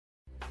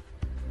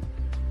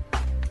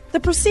The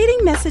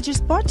preceding message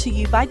is brought to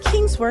you by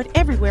King's Word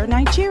Everywhere,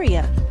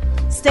 Nigeria.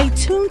 Stay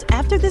tuned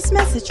after this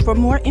message for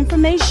more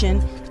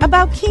information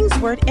about King's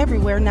Word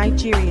Everywhere,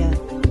 Nigeria.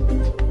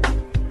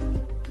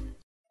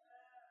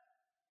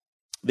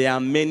 There are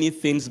many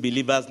things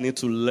believers need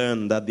to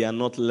learn that they are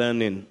not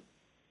learning.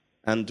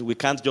 And we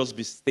can't just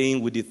be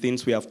staying with the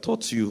things we have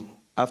taught you.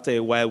 After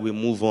a while, we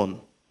move on.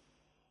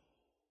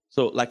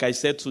 So, like I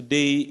said,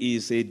 today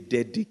is a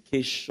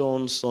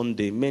dedication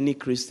Sunday. Many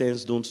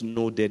Christians don't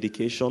know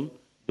dedication,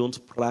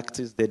 don't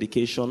practice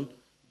dedication,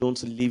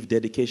 don't live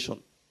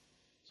dedication.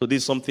 So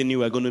this is something new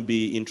we're going to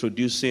be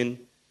introducing.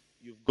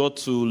 You've got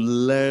to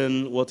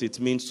learn what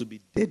it means to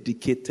be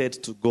dedicated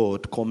to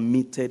God,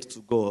 committed to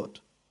God.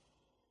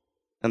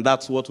 And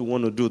that's what we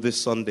want to do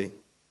this Sunday.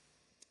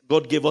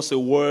 God gave us a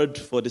word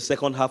for the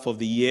second half of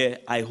the year.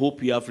 I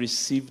hope you have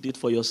received it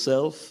for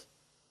yourself.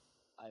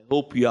 I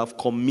hope you have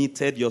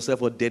committed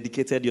yourself or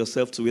dedicated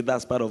yourself to it.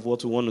 That's part of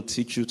what we want to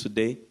teach you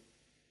today.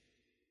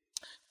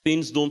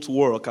 Things don't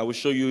work. I will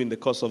show you in the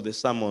course of the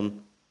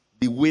sermon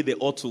the way they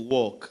ought to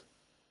work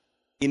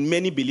in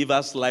many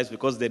believers' lives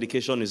because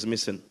dedication is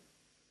missing.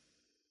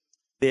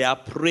 They are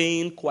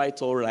praying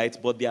quite all right,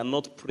 but they are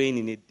not praying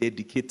in a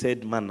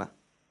dedicated manner.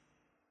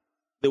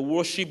 They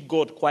worship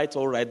God quite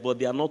all right, but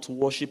they are not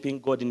worshiping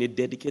God in a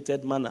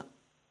dedicated manner.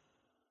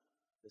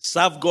 They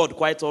serve God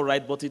quite all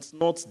right, but it's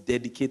not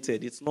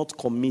dedicated. It's not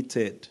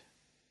committed.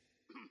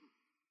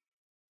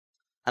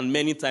 And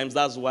many times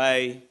that's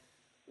why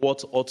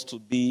what ought to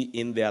be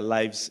in their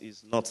lives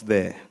is not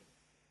there.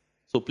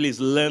 So please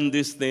learn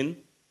this thing.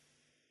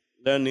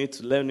 Learn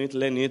it.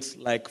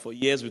 Like for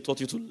years we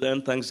taught you to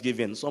learn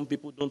Thanksgiving. Some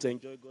people don't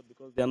enjoy God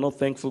because they are not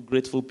thankful,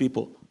 grateful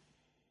people.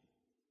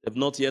 They've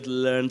not yet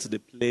learned the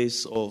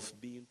place of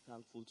being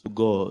thankful to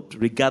God,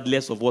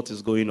 regardless of what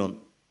is going on.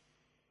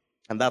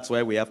 And that's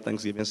why we have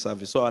Thanksgiving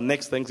service. So our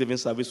next Thanksgiving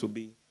service will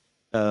be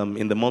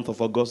in the month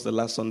of August, the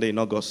last Sunday in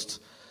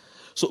August.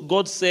 So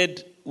God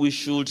said we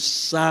should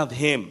serve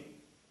Him.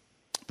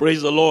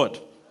 Praise the Lord.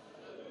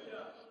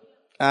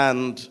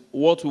 And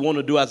what we want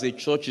to do as a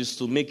church is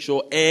to make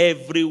sure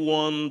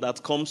everyone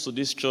that comes to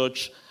this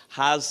church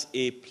has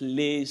a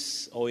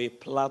place or a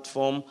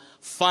platform,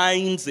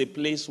 finds a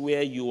place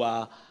where you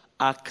are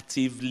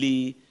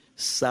actively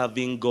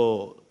serving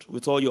God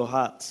with all your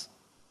heart.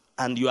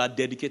 And you are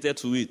dedicated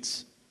to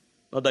it.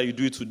 Not that you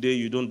do it today,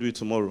 you don't do it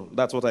tomorrow.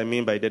 That's what I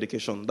mean by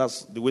dedication.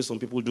 That's the way some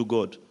people do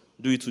God.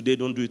 Do it today,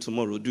 don't do it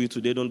tomorrow. Do it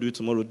today, don't do it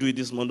tomorrow. Do it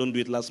this month, don't do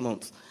it last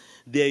month.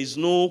 There is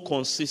no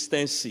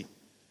consistency.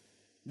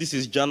 This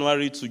is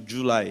January to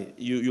July.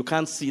 You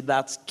can't see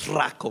that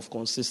track of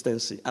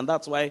consistency. And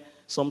that's why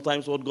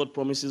sometimes what God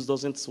promises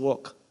doesn't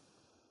work.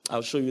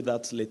 I'll show you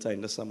that later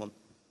in the sermon.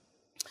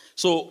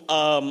 So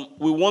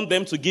we want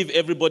them to give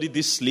everybody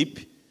this slip.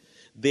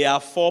 There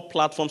are 4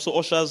 platforms. So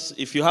ushers,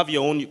 if you have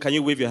your own, can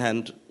you wave your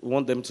hand? We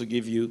want them to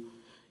give you.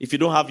 If you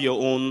don't have your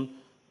own,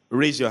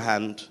 raise your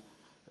hand.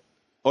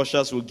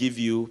 Ushers will give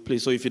you,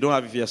 please. So if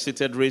you're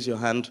seated, raise your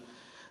hand.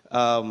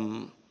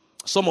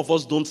 Some of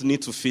us don't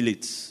need to feel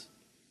it.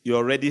 You're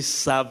already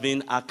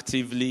serving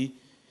actively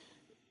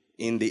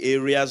in the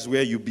areas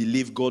where you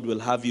believe God will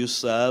have you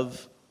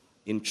serve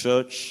in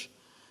church.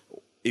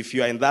 If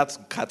you are in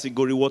that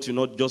category, what you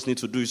not just need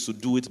to do is to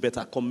do it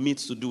better. Commit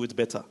to do it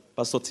better.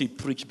 Pastor T,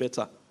 preach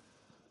better.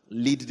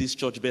 Lead this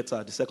church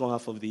better the second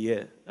half of the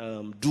year.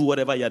 Do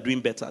whatever you're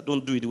doing better.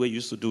 Don't do it the way you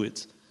used to do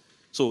it.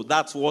 So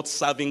that's what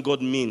serving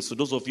God means. So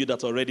those of you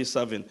that are already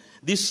serving.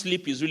 This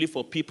slip is really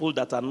for people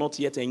that are not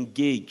yet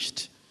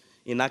engaged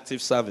in active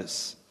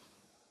service.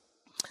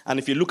 And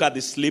if you look at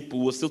the slip, we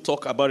will still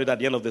talk about it at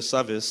the end of the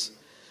service.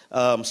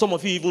 Some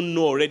of you even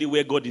know already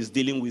where God is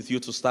dealing with you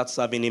to start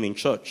serving Him in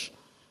church.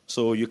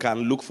 So you can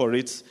look for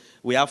it.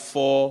 We have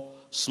 4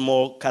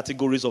 small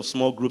categories of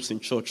small groups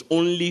in church.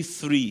 Only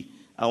 3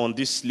 are on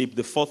this slip.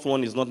 The 4th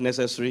one is not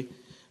necessary.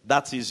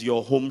 That is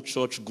your home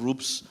church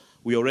groups.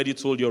 We already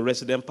told your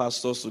resident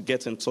pastors to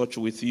get in touch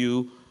with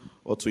you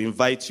or to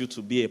invite you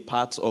to be a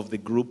part of the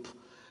group.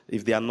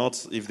 If they've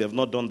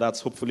not done that,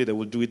 hopefully they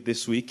will do it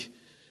this week.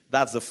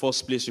 That's the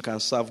first place you can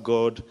serve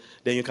God.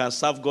 Then you can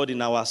serve God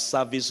in our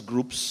service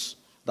groups.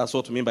 That's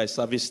what we mean by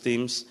service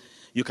teams.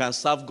 You can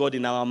serve God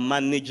in our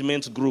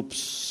management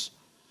groups.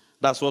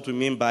 That's what we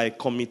mean by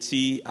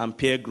committee and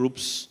peer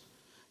groups.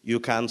 You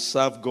can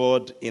serve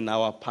God in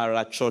our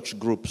para-church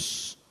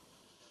groups.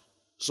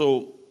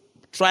 So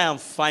try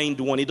and find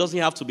one. It doesn't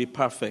have to be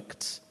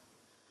perfect.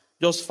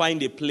 Just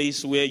find a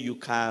place where you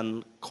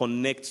can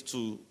connect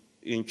to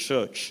in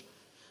church.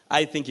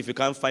 I think if you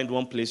can't find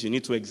one place, you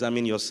need to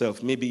examine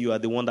yourself. Maybe you are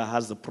the one that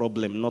has the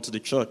problem, not the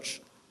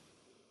church.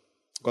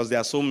 Because there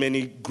are so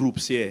many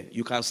groups here.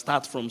 You can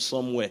start from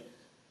somewhere.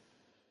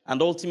 And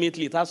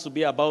ultimately, it has to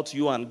be about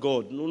you and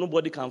God.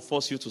 Nobody can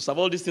force you to serve.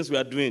 All these things we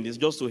are doing is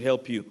just to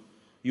help you.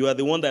 You are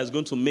the one that is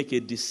going to make a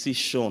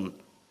decision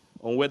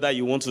on whether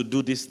you want to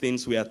do these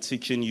things we are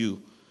teaching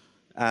you.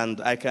 And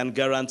I can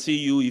guarantee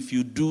you, if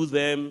you do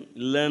them,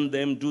 learn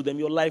them, do them,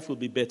 your life will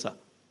be better.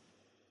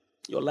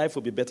 Your life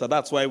will be better.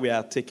 That's why we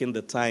are taking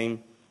the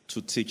time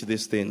to teach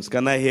these things.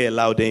 Can I hear a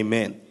loud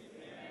amen?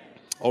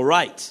 All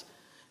right.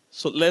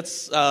 So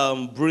let's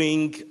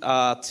bring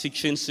our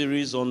teaching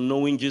series on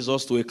knowing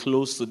Jesus to a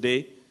close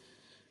today.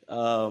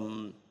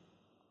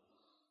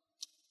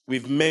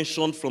 We've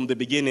mentioned from the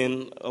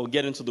beginning, I'll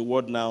get into the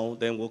word now,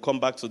 then we'll come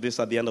back to this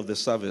at the end of the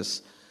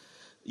service.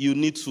 You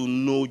need to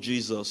know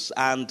Jesus.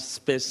 And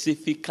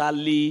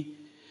specifically,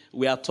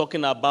 we are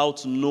talking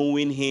about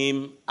knowing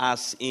him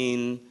as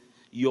in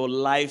your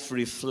life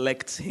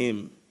reflects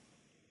him.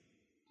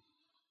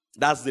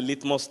 That's the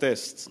litmus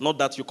test. Not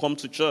that you come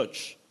to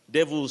church.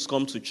 Devils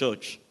come to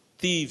church.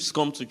 Thieves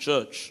come to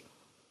church.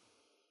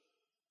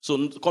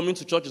 So coming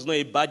to church is not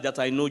a badge that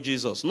I know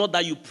Jesus. Not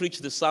that you preach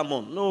the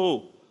sermon.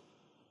 No.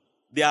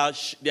 They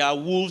are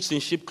wolves in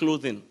sheep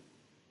clothing.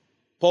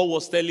 Paul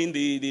was telling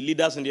the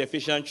leaders in the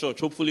Ephesian church.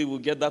 Hopefully we'll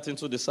get that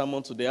into the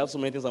sermon today. I have so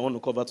many things I want to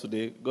cover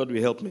today. God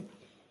will help me.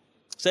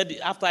 Said,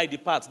 after I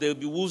depart, there will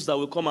be wolves that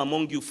will come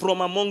among you,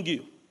 from among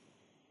you.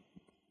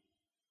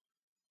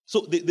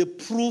 So the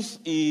proof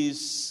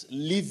is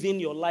living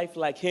your life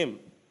like him.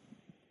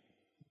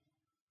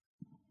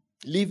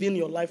 Living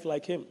your life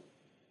like him.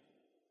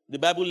 The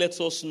Bible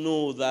lets us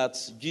know that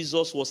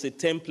Jesus was a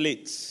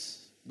template.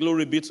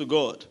 Glory be to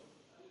God.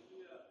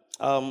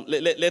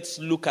 Let's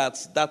look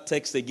at that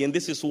text again.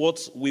 This is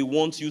what we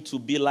want you to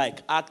be like.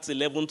 Acts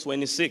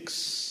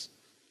 11:26.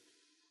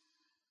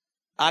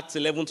 Acts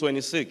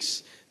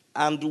 11:26.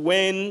 And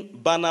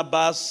when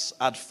Barnabas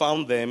had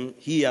found him,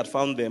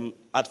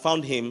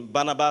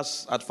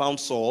 Barnabas had found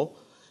Saul,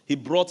 he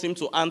brought him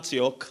to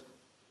Antioch.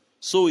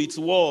 So it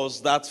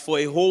was that for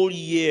a whole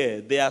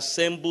year they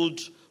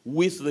assembled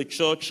with the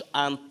church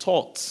and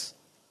taught.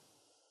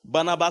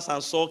 Barnabas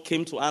and Saul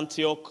came to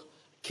Antioch,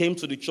 came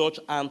to the church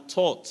and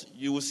taught.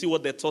 You will see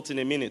what they taught in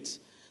a minute.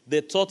 They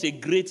taught a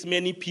great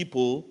many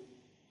people,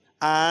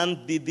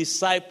 and the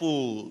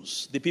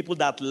disciples, the people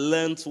that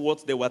learned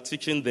what they were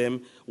teaching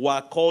them, were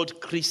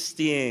called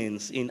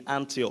Christians in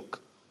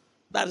Antioch.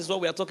 That is what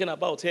we are talking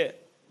about here.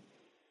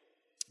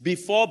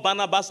 Before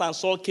Barnabas and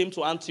Saul came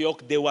to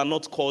Antioch, they were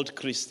not called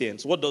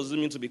Christians. What does it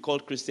mean to be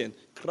called Christian?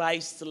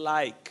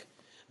 Christ-like.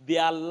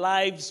 Their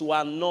lives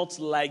were not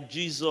like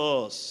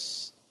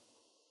Jesus.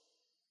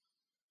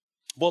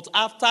 But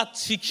after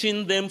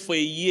teaching them for a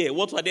year,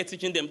 what were they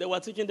teaching them? They were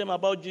teaching them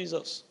about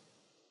Jesus.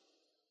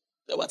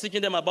 They were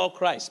teaching them about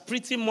Christ.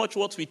 Pretty much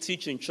what we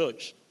teach in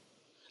church.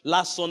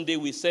 Last Sunday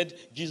we said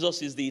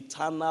Jesus is the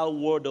eternal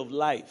word of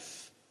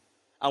life.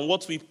 And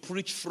what we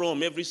preach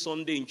from every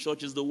Sunday in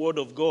church is the word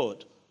of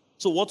God.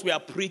 So what we are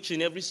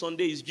preaching every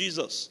Sunday is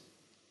Jesus.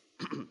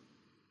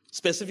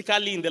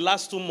 Specifically in the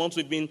last 2 months,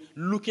 we've been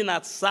looking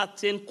at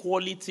certain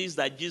qualities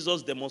that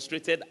Jesus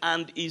demonstrated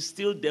and is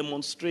still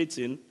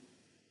demonstrating.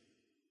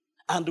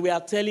 And we are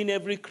telling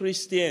every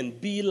Christian,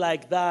 be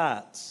like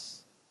that.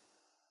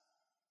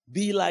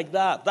 Be like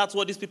that. That's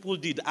what these people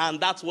did.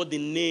 And that's what the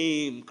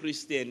name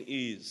Christian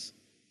is.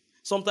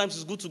 Sometimes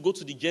it's good to go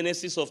to the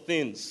genesis of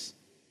things,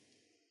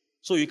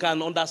 so you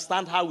can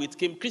understand how it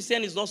came.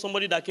 Christian is not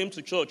somebody that came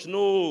to church.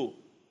 No.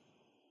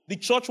 The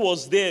church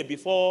was there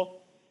before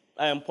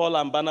Paul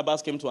and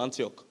Barnabas came to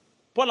Antioch.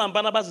 Paul and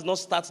Barnabas did not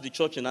start the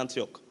church in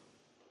Antioch.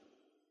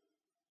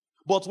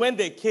 But when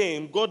they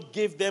came, God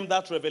gave them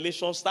that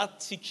revelation. Start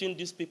teaching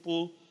these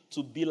people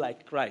to be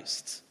like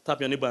Christ. Tap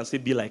your neighbor and say,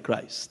 be like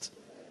Christ.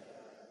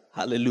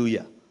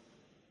 Hallelujah.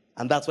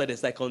 And that's why they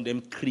start calling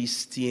them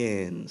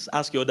Christians.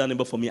 Ask your other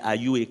neighbor for me, are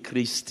you a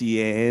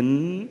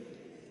Christian?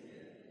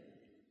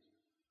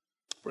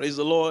 Praise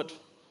the Lord.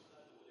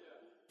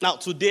 Now,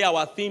 today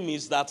our theme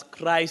is that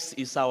Christ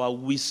is our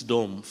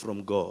wisdom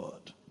from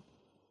God.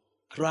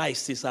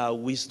 Christ is our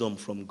wisdom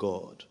from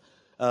God.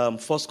 1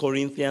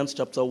 Corinthians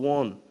chapter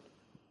 1,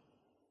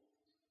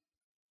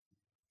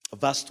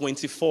 verse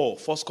 24.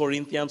 1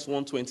 Corinthians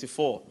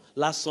 1:24.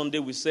 Last Sunday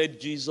we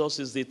said Jesus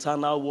is the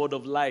eternal word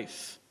of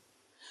life.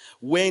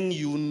 When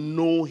you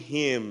know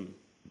him,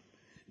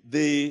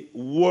 the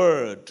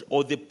word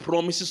or the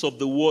promises of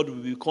the word will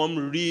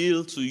become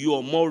real to you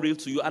or more real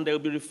to you, and they will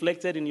be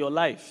reflected in your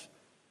life.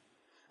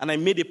 And I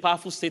made a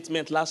powerful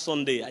statement last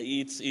Sunday.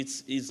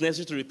 It's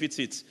necessary to repeat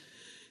it.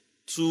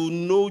 To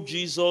know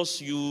Jesus,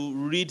 you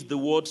read the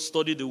word,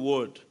 study the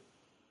word.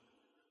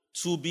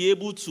 To be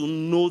able to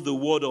know the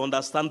word or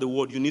understand the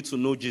word, you need to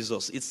know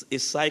Jesus. It's a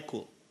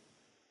cycle.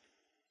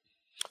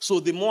 So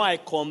the more I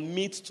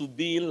commit to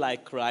being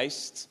like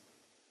Christ,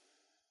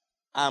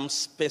 I'm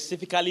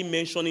specifically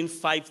mentioning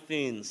 5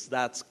 things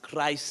that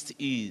Christ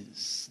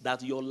is,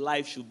 that your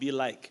life should be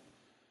like.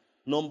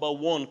 Number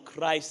 1,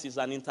 Christ is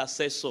an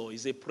intercessor.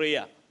 He's a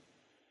prayer.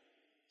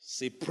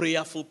 He's a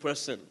prayerful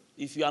person.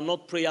 If you are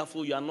not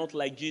prayerful, you are not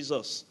like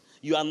Jesus.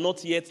 You are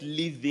not yet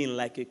living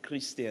like a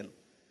Christian.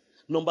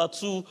 Number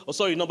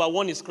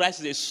 1 is Christ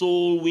is a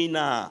soul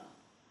winner.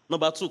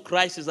 Number 2,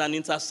 Christ is an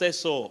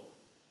intercessor.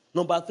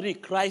 Number 3,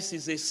 Christ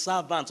is a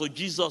servant, or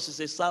Jesus is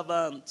a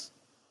servant.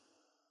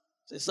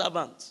 He's a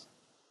servant.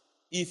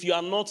 If you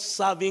are not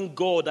serving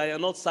God and you are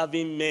not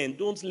serving men,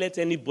 don't let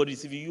anybody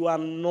see you. You are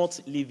not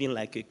living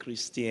like a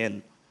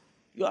Christian.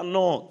 You are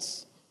not.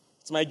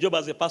 It's my job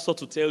as a pastor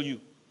to tell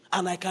you.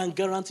 And I can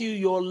guarantee you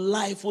your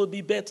life will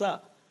be better.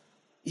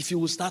 If you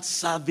will start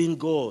serving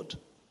God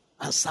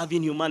and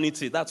serving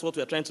humanity, that's what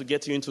we're trying to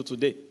get you into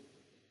today.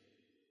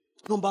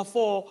 Number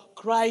 4,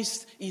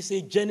 Christ is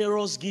a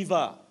generous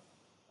giver.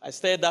 I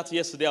said that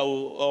yesterday. I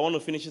want to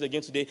finish it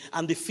again today.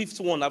 And the 5th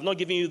one, I've not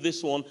given you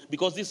this one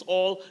because this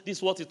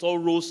is what it all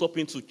rolls up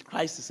into.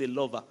 Christ is a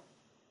lover.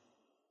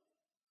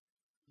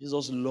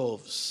 Jesus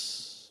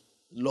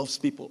loves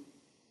people.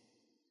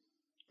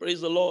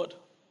 Praise the Lord.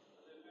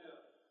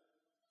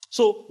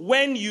 So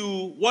when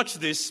you watch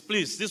this,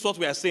 please, this is what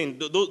we are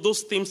saying.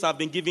 Those themes I've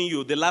been giving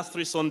you the last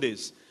 3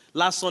 Sundays.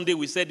 Last Sunday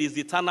we said is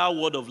the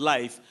eternal word of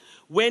life.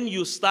 When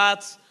you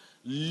start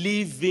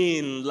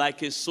living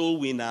like a soul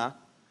winner,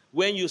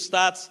 when you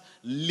start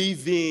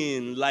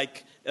living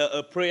like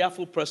a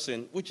prayerful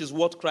person, which is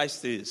what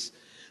Christ is,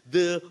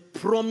 the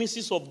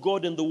promises of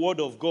God and the word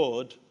of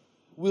God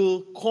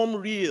will come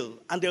real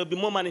and they will be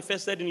more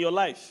manifested in your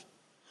life.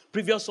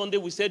 Previous Sunday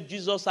we said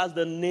Jesus has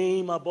the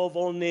name above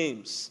all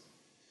names.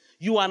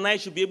 You and I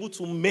should be able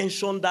to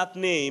mention that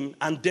name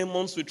and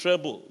demons will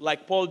tremble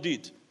like Paul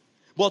did.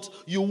 But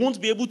you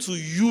won't be able to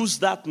use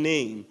that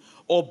name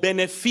or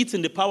benefit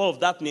in the power of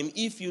that name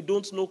if you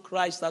don't know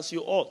Christ as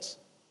you ought.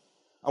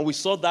 And we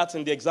saw that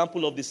in the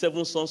example of the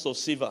 7 sons of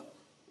Sceva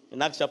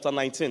in Acts chapter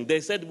 19.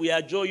 They said, we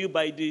adjure you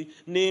by the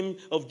name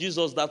of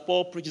Jesus that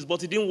Paul preaches,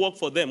 but it didn't work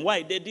for them.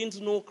 Why? They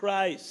didn't know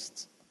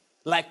Christ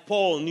like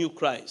Paul knew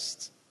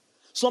Christ.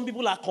 Some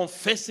people are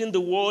confessing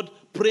the word,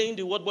 praying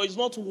the word, but it's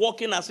not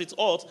working as it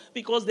ought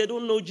because they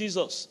don't know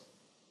Jesus.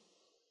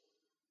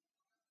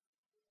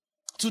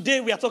 Today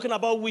we are talking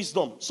about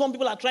wisdom. Some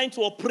people are trying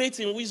to operate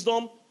in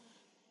wisdom,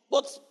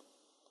 but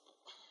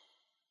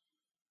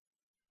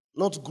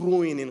not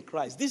growing in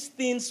Christ. These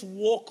things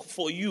work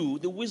for you.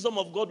 The wisdom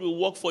of God will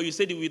work for you.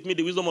 Say it with me,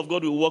 the wisdom of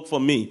God will work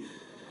for me.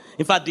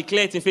 In fact,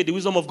 declare it in faith, the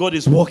wisdom of God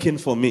is working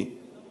for me.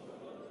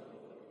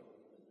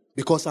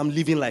 Because I'm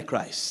living like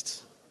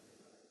Christ.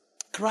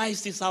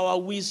 Christ is our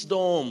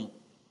wisdom.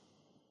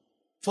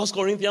 1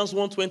 Corinthians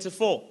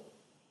 1:24.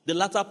 The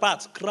latter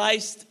part,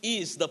 Christ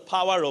is the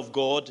power of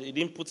God. He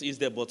didn't put is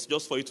there, but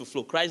just for you to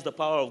flow. Christ the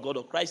power of God,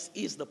 or Christ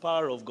is the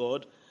power of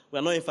God. We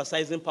are not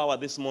emphasizing power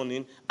this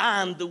morning.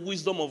 And the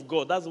wisdom of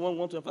God. That's the one we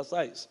want to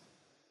emphasize.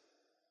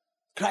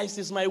 Christ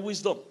is my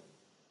wisdom.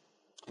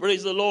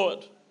 Praise the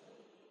Lord.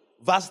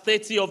 Verse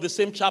 30 of the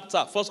same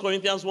chapter, 1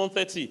 Corinthians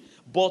 1:30.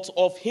 But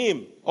of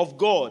him, of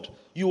God,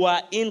 you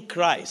are in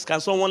Christ. Can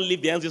someone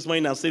lift their hands this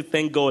morning and say,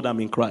 thank God I'm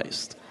in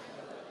Christ?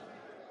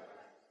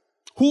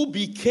 Who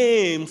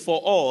became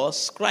for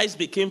us, Christ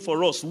became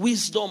for us,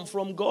 wisdom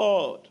from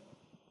God.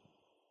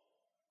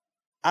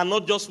 And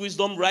not just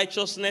wisdom,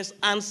 righteousness,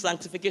 and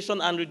sanctification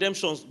and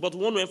redemption. But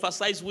we want to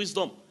emphasize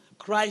wisdom.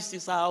 Christ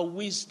is our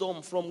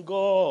wisdom from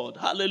God.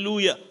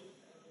 Hallelujah.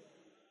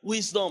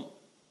 Wisdom.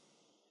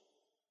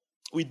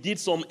 We did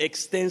some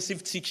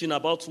extensive teaching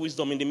about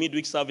wisdom in the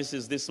midweek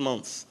services this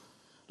month.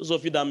 Those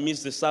of you that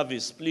missed the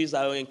service, please,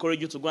 I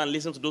encourage you to go and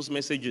listen to those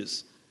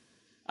messages.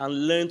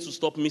 And learn to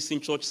stop missing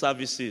church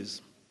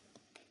services.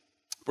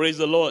 Praise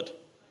the Lord.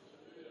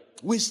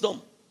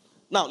 Wisdom.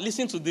 Now,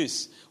 listen to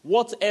this.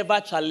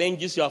 Whatever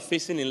challenges you are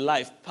facing in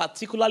life,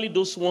 particularly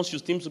those ones you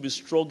seem to be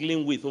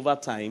struggling with over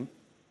time,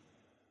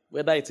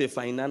 whether it's a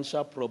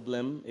financial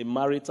problem, a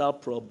marital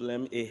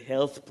problem, a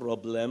health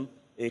problem,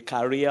 a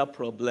career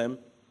problem,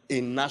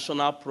 a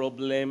national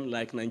problem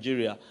like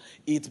Nigeria,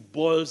 it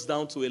boils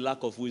down to a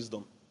lack of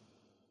wisdom.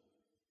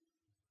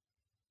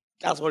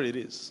 That's what it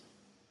is.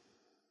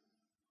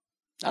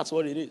 That's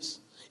what it is.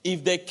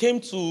 If they came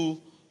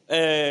to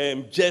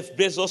Jeff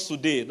Bezos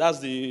today, that's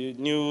the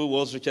new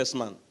world's richest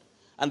man,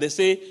 and they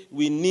say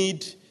we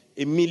need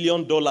 $1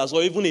 million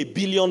or even $1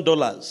 billion,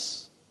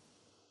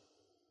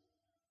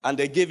 and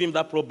they gave him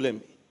that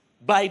problem,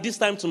 by this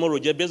time tomorrow,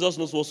 Jeff Bezos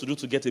knows what to do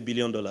to get $1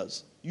 billion.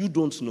 You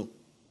don't know.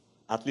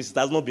 At least it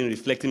has not been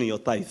reflecting in your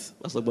tithe.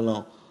 That's not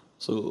now.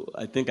 So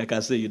I think I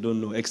can say you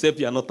don't know, except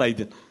you are not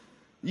tithing.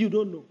 You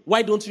don't know.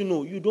 Why don't you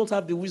know? You don't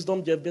have the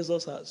wisdom Jeff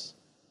Bezos has.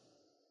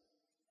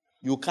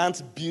 You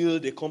can't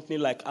build a company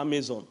like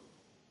Amazon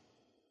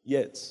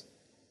yet.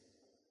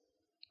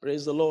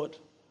 Praise the Lord.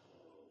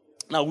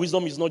 Now,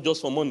 wisdom is not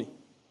just for money.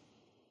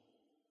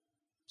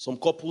 Some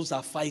couples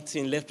are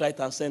fighting left, right,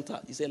 and center.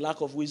 It's a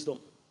lack of wisdom.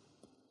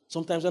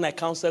 Sometimes when I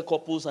counsel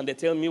couples and they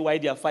tell me why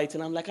they are fighting,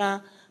 I'm like,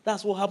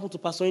 that's what happened to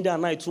Pastor Inda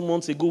and I 2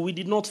 months ago. We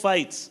did not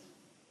fight.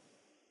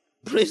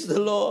 Praise the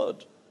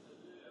Lord.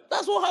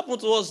 That's what happened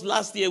to us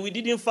last year. We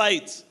didn't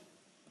fight.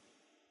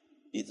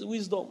 It's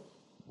wisdom.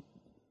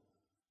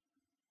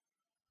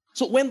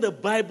 So when the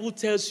Bible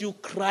tells you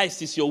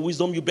Christ is your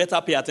wisdom, you better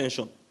pay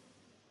attention.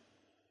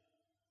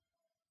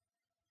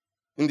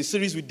 In the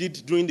series we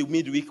did during the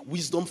midweek,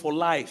 Wisdom for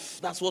Life.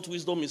 That's what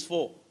wisdom is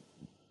for.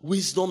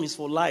 Wisdom is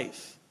for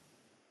life.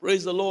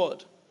 Praise the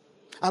Lord.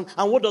 And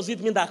what does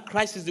it mean that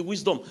Christ is the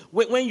wisdom?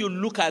 When you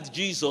look at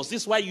Jesus,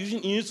 this is why you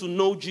need to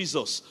know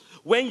Jesus.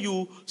 When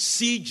you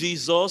see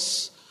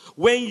Jesus,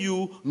 when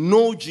you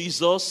know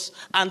Jesus,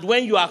 and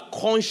when you are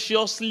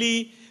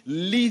consciously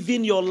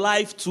living your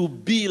life to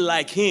be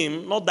like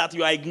him, not that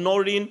you are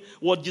ignoring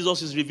what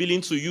Jesus is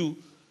revealing to you,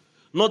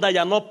 Not that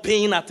you're not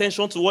paying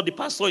attention to what the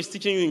pastor is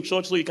teaching you in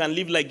church so you can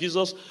live like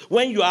Jesus.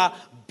 When you are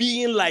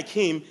being like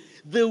him,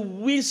 the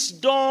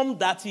wisdom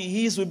that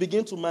he is will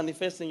begin to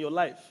manifest in your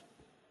life.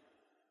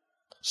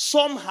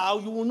 Somehow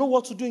you will know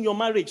what to do in your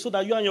marriage so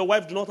that you and your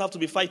wife do not have to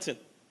be fighting.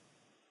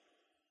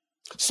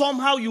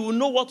 Somehow you will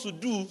know what to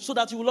do so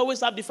that you will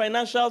always have the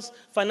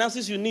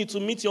finances you need to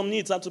meet your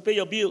needs and to pay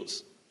your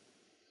bills.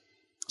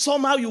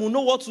 Somehow you will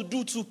know what to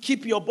do to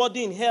keep your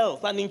body in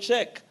health and in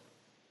check.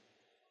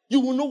 You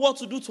will know what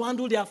to do to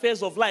handle the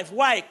affairs of life.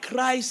 Why?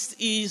 Christ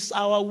is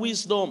our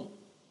wisdom.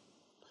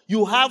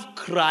 You have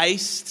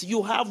Christ,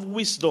 you have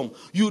wisdom.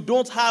 You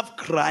don't have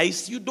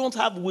Christ, you don't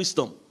have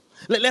wisdom.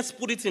 Let's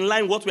put it in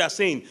line what we are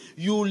saying.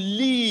 You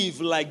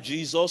live like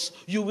Jesus,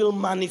 you will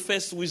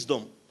manifest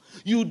wisdom.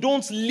 You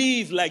don't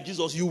live like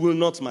Jesus, you will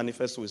not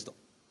manifest wisdom.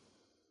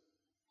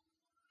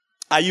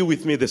 Are you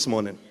with me this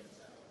morning?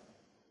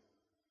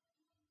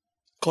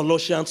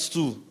 Colossians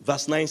 2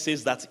 verse 9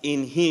 says that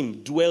in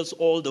him dwells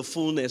all the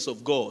fullness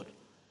of God.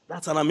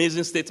 That's an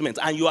amazing statement.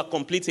 And you are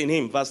complete in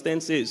him. Verse 10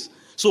 says,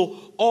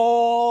 so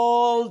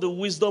all the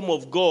wisdom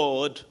of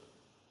God,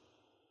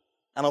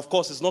 and of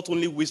course it's not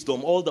only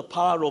wisdom, all the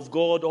power of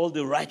God, all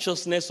the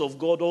righteousness of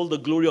God, all the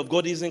glory of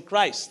God is in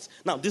Christ.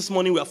 Now this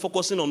morning we are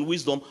focusing on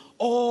wisdom.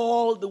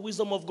 All the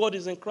wisdom of God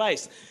is in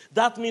Christ.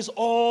 That means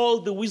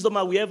all the wisdom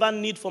I will ever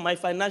need for my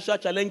financial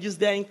challenges,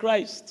 they are in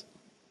Christ.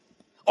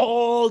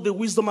 All the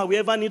wisdom I will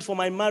ever need for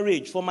my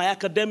marriage, for my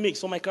academics,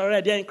 for my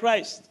career, they are in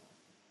Christ.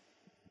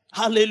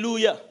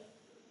 Hallelujah.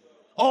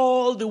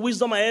 All the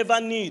wisdom I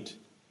ever need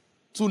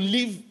to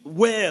live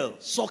well,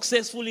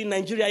 successfully in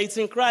Nigeria, it's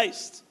in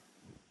Christ.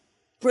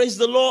 Praise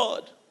the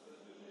Lord.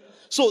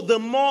 So the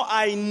more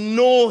I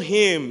know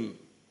him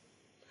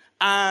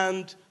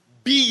and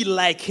be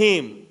like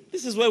him,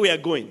 this is where we are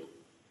going.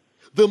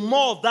 The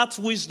more of that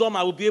wisdom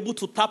I will be able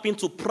to tap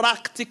into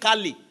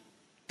practically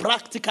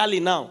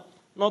now.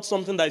 Not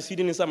something that is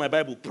hidden inside my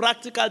Bible.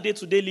 Practical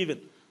day-to-day living.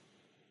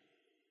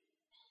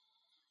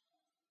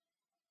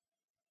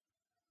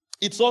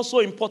 It's also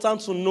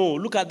important to know,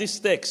 look at this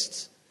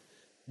text.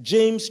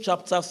 James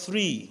chapter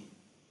 3.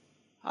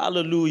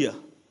 Hallelujah.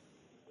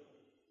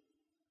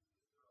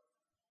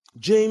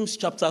 James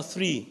chapter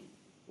 3.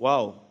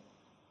 Wow.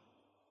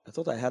 I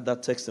thought I had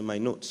that text in my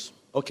notes.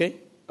 Okay,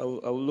 I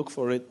will look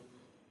for it.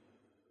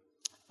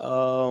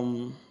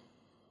 I'm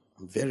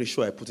very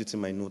sure I put it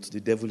in my notes.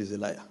 The devil is a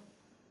liar.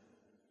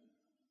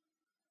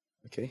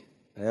 Okay,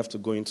 I have to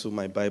go into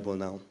my Bible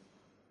now.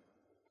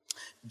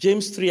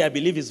 James 3, I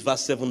believe, is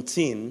verse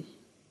 17.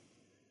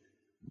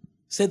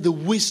 Said the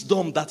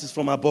wisdom that is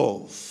from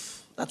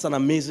above. That's an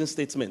amazing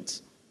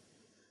statement.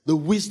 The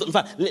wisdom. In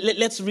fact,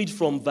 let's read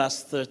from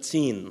verse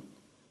 13.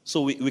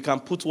 So we can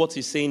put what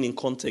he's saying in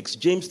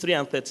context. James 3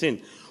 and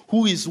 13.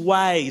 Who is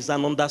wise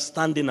and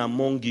understanding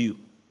among you?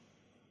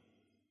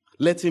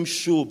 Let him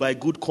show by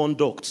good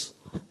conduct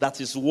that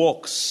his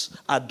works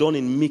are done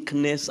in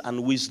meekness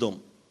and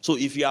wisdom. So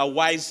if you are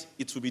wise,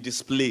 it will be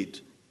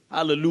displayed.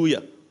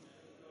 Hallelujah.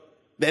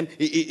 Then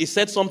he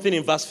said something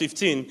in verse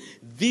 15.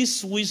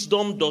 This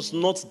wisdom does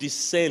not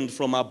descend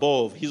from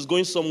above. He's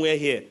going somewhere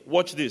here.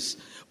 Watch this.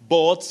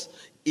 But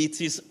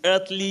it is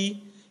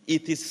earthly,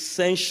 it is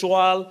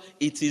sensual,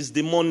 it is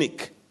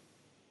demonic.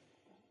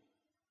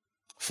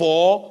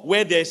 For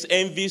where there is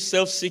envy,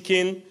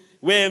 self-seeking,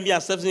 where envy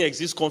and self-seeking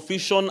exists,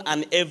 confusion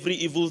and every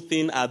evil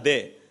thing are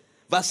there.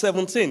 Verse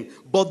 17,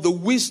 but the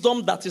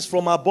wisdom that is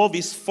from above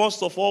is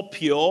first of all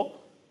pure,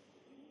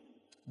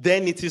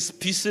 then it is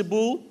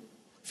peaceable.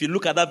 If you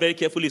look at that very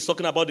carefully, it's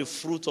talking about the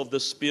fruit of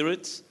the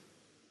Spirit.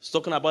 It's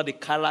talking about the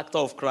character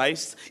of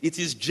Christ. It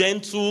is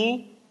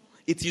gentle,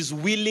 it is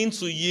willing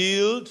to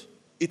yield,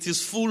 it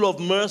is full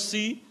of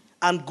mercy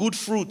and good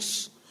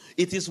fruits.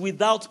 It is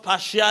without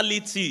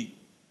partiality,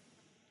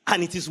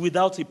 and it is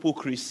without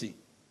hypocrisy.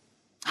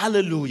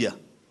 Hallelujah.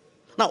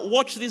 Now,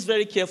 watch this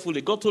very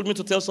carefully. God told me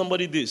to tell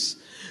somebody this.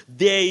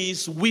 There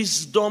is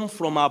wisdom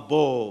from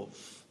above.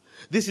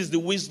 This is the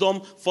wisdom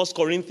 1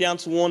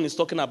 Corinthians 1 is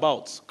talking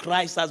about.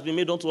 Christ has been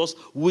made unto us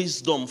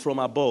wisdom from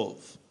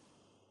above.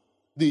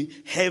 The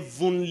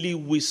heavenly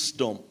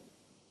wisdom.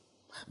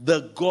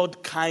 The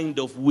God kind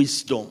of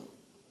wisdom.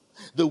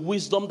 The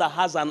wisdom that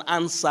has an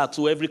answer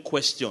to every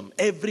question.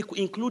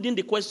 Including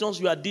the questions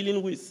you are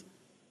dealing with.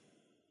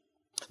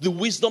 The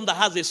wisdom that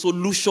has a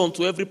solution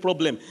to every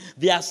problem.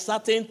 There are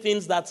certain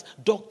things that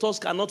doctors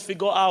cannot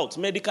figure out,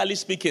 medically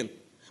speaking.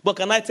 But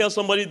can I tell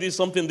somebody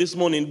something this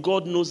morning?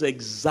 God knows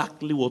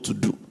exactly what to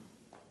do.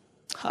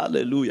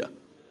 Hallelujah.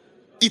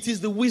 It is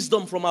the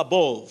wisdom from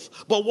above.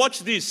 But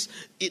watch this.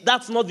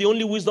 That's not the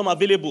only wisdom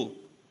available.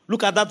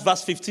 Look at that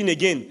verse 15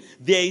 again.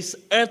 There is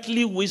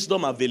earthly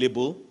wisdom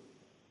available.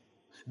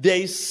 There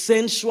is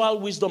sensual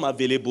wisdom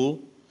available.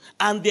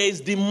 And there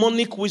is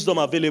demonic wisdom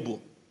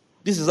available.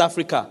 This is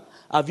Africa.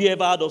 Have you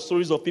ever heard of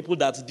stories of people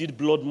that did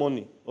blood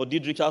money or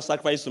did ritual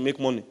sacrifice to make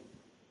money?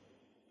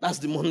 That's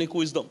demonic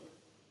wisdom.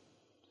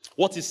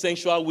 What is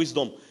sensual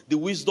wisdom? The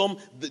wisdom,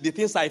 the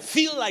things I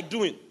feel like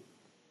doing.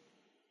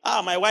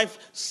 My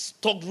wife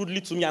talked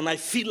rudely to me and I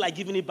feel like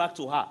giving it back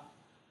to her.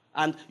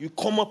 And you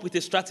come up with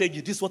a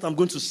strategy. This is what I'm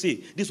going to say.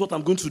 This is what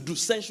I'm going to do.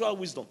 Sensual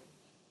wisdom.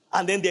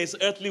 And then there's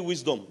earthly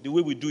wisdom, the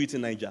way we do it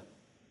in Nigeria.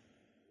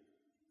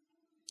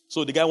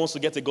 So the guy wants to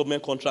get a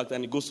government contract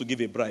and he goes to give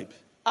a bribe.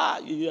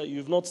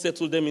 You've not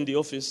settled them in the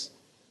office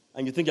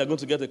and you think you're going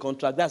to get a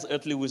contract. That's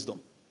earthly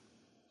wisdom.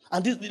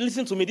 And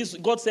listen to me.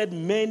 God said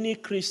many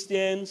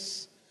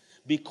Christians,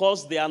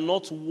 because they are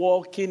not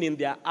walking in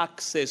their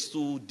access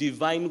to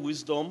divine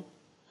wisdom,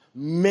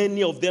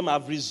 many of them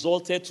have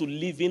resulted to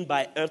living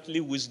by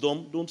earthly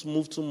wisdom. Don't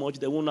move too much.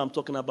 They won't know I'm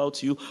talking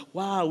about you.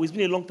 Wow, it's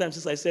been a long time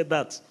since I said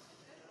that.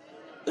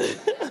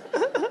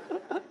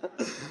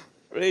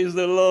 Praise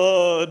the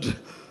Lord.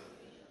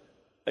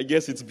 I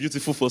guess it's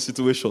beautiful for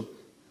situation.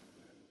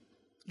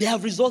 They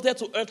have resulted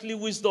to earthly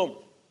wisdom.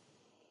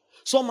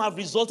 Some have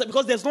resulted,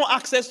 because there's no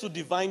access to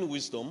divine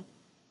wisdom,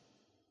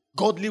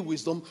 godly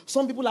wisdom.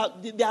 Some people are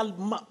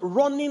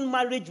running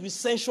marriage with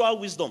sensual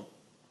wisdom.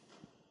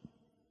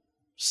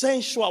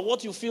 Sensual,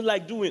 what you feel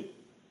like doing.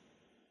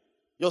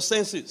 Your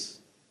senses.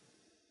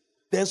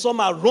 Then some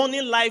are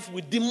running life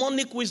with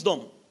demonic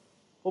wisdom.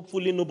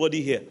 Hopefully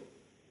nobody here.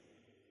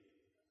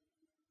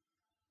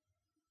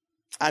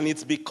 And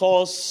it's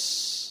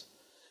because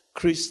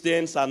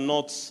Christians are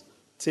not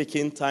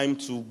taking time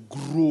to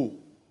grow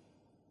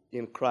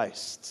in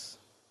Christ.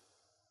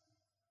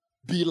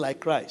 Be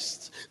like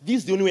Christ. This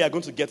is the only way you're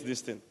going to get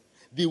this thing.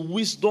 The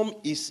wisdom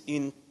is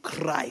in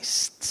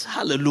Christ.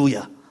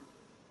 Hallelujah.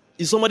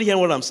 Is somebody hearing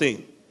what I'm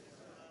saying?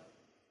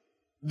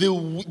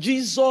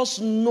 Jesus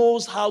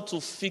knows how to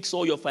fix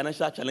all your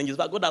financial challenges.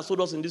 But God has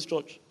told us in this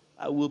church,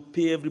 I will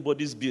pay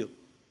everybody's bill.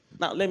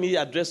 Now, let me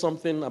address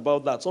something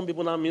about that. Some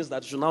people now means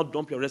that you should now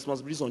dump your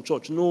responsibilities on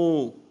church.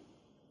 No.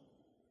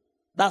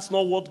 That's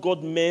not what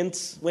God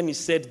meant when he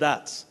said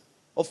that.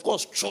 Of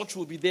course, church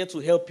will be there to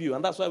help you.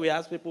 And that's why we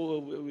ask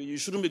people, you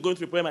shouldn't be going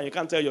through a problem and you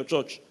can't tell your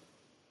church.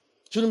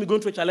 You shouldn't be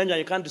going through a challenge and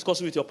you can't discuss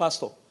it with your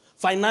pastor.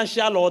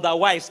 Financial or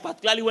otherwise,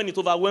 particularly when it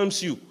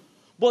overwhelms you.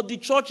 But the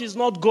church is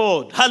not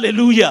God.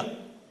 Hallelujah.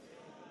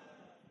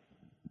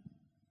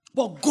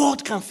 But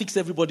God can fix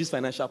everybody's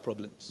financial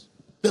problems.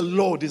 The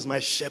Lord is my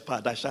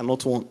shepherd, I shall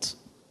not want.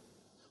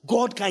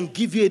 God can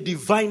give you a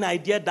divine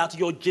idea that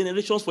your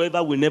generations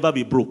forever will never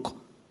be broke.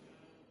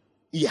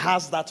 He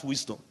has that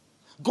wisdom.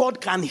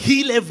 God can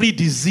heal every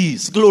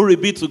disease. Glory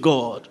be to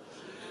God.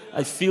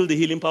 I feel the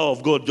healing power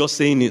of God just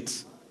saying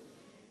it.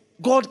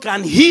 God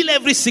can heal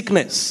every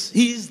sickness.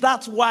 He is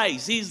that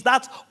wise. He is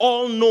that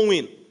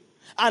all-knowing.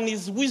 And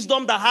his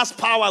wisdom that has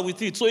power with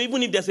it. So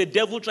even if there's a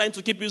devil trying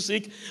to keep you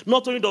sick,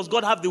 not only does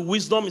God have the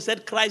wisdom, he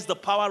said Christ, the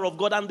power of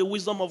God and the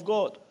wisdom of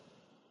God.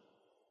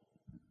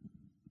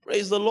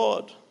 Praise the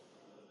Lord.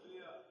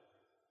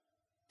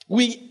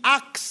 We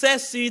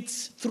access it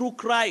through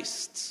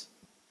Christ.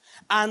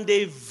 And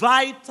a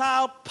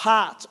vital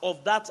part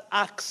of that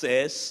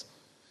access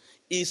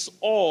is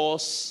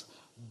us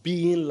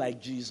being like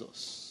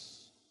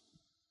Jesus.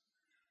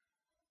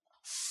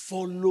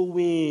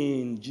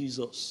 Following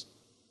Jesus.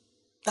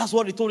 That's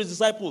what he told his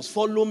disciples.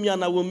 Follow me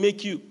and I will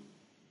make you.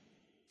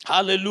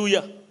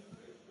 Hallelujah.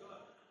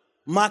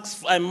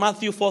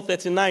 Matthew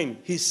 4:39.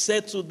 He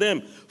said to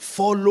them,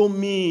 follow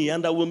me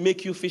and I will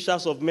make you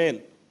fishers of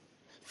men.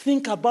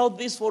 Think about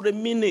this for a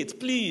minute,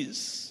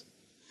 please.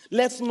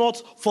 Let's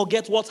not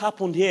forget what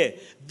happened here.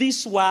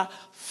 These were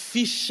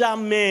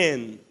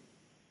fishermen.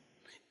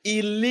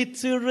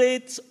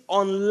 Illiterate,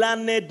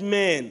 unlearned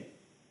men.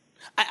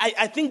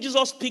 I think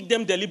Jesus picked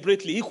them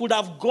deliberately. He could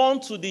have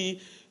gone to the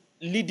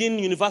leading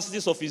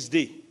universities of his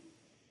day.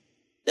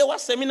 There were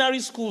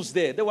seminary schools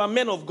there. There were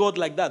men of God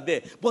like that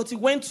there. But he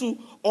went to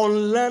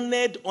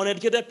unlearned,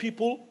 uneducated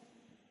people,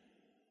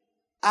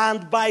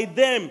 and by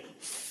them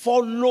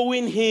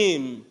following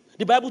him.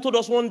 The Bible told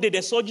us one day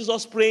they saw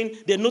Jesus praying.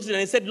 They noticed and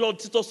they said, Lord,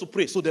 teach us to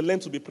pray. So they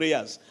learned to be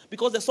prayers.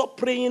 Because they saw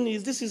praying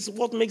this is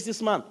what makes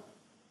this man.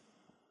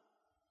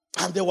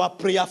 And they were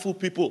prayerful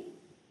people.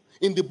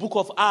 In the book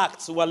of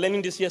Acts, we were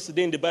learning this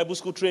yesterday in the Bible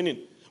school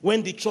training,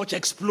 when the church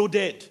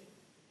exploded.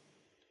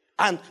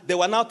 And they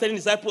were now telling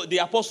the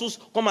apostles,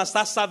 come and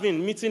start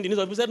serving, meeting the needs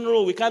of people. They said,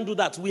 no, we can't do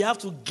that. We have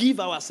to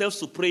give ourselves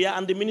to prayer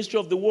and the ministry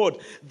of the word.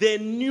 They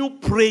knew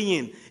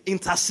praying,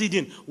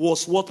 interceding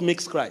was what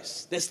makes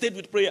Christ. They stayed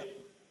with prayer.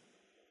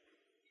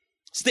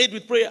 Stayed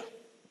with prayer.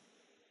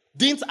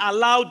 Didn't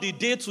allow the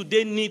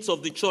day-to-day needs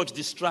of the church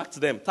distract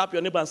them. Tap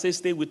your neighbor and say,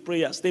 stay with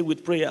prayer, stay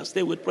with prayer,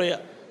 stay with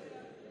prayer.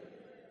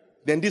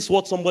 Then this is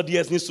what somebody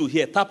else needs to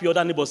hear. Tap your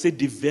other neighbor and say,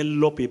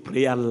 develop a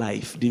prayer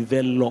life.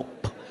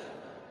 Develop.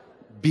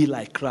 Be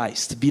like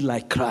Christ. Be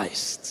like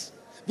Christ.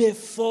 They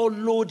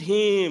followed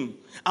him.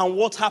 And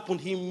what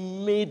happened? He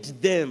made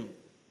them.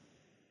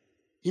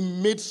 He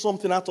made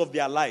something out of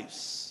their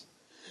lives.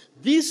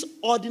 These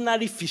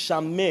ordinary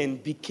fishermen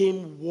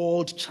became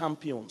world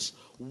champions,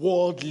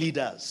 world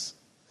leaders.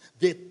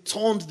 They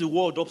turned the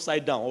world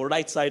upside down or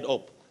right side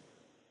up.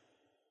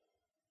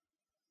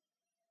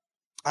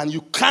 And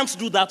you can't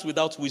do that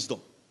without wisdom.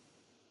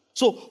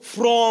 So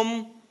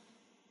from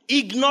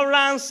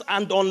ignorance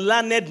and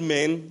unlearned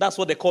men, that's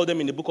what they call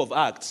them in the book of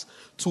Acts,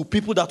 to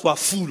people that were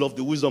full of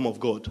the wisdom of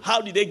God.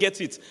 How did they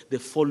get it? They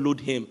followed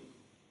him.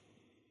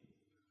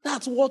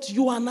 That's what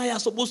you and I are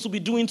supposed to be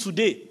doing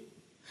today.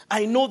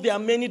 I know there are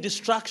many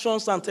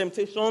distractions and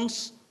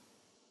temptations.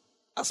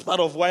 As part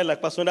of why,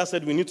 like Pastor Nda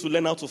said, we need to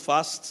learn how to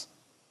fast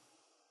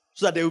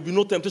so that there will be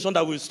no temptation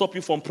that will stop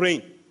you from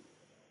praying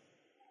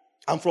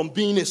and from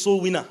being a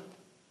soul winner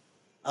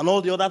and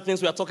all the other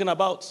things we are talking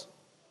about.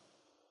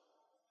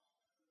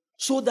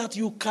 So that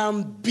you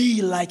can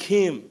be like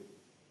him.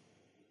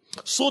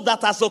 So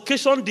that as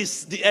occasion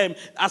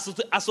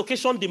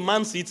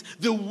demands it,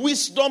 the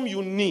wisdom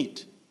you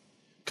need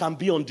can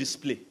be on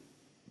display.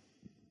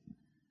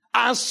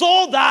 And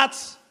so that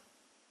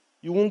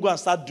you won't go and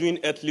start doing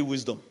earthly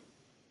wisdom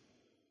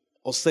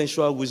or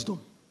sensual wisdom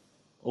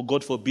or,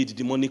 God forbid,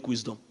 demonic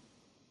wisdom.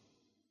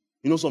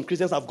 You know, some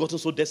Christians have gotten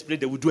so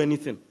desperate they will do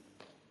anything.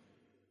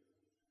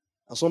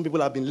 And some people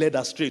have been led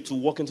astray to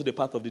walk into the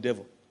path of the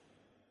devil.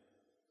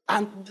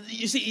 And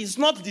you see, it's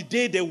not the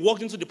day they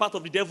walked into the path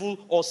of the devil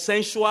or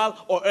sensual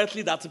or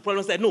earthly that the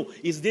problem said. No,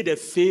 it's the day they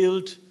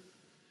failed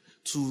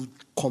to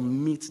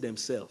commit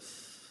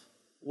themselves.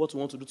 What we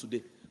want to do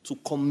today, to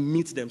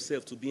commit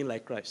themselves to being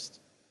like Christ.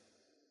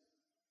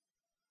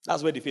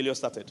 That's where the failure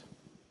started.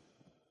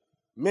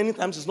 Many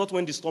times it's not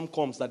when the storm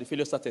comes that the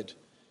failure started.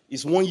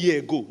 It's 1 year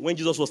ago when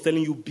Jesus was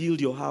telling you,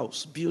 build your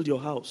house, build your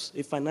house.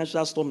 A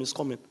financial storm is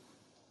coming.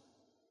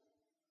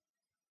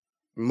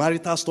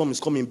 Marital storm is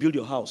coming, build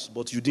your house,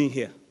 but you didn't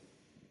hear.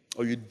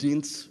 Or you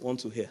didn't want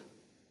to hear.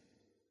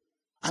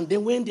 And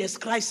then when there's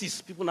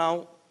crisis, people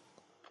now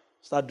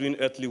start doing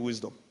earthly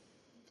wisdom.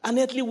 And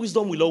earthly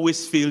wisdom will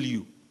always fail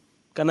you.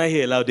 Can I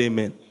hear a loud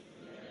amen?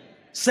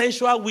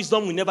 Sensual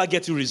wisdom will never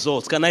get you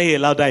results. Can I hear a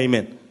louder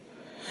amen?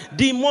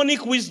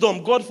 Demonic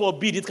wisdom, God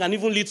forbid, it can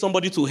even lead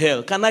somebody to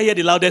hell. Can I hear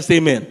the loudest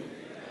amen?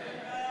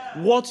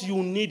 What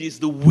you need is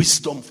the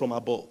wisdom from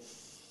above.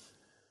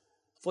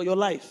 For your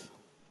life.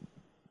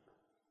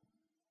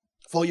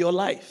 For your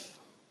life.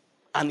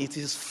 And it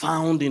is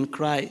found in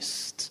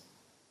Christ.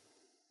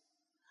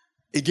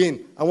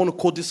 Again, I want to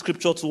quote this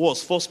scripture to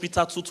us. 1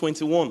 Peter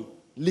 2:21.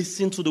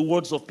 Listen to the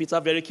words of Peter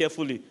very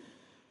carefully.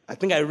 I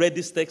think I read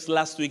this text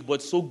last week, but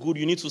it's so good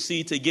you need to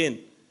see it again.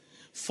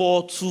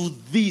 For to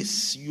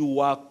this you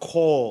are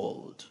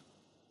called,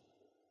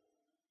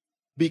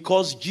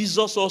 because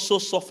Jesus also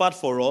suffered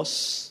for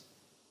us.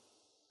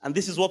 And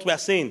this is what we are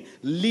saying,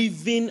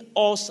 leaving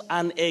us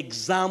an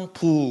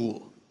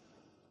example.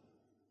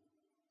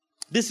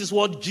 This is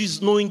what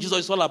knowing Jesus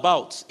is all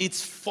about.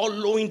 It's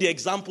following the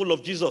example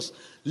of Jesus.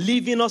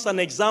 Leaving us an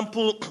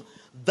example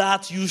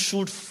that you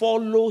should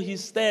follow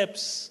his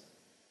steps.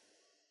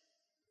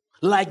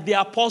 Like the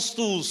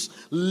apostles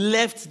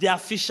left their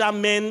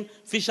fisherman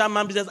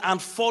business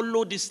and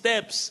followed the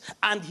steps.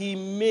 And he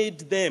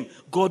made them.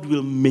 God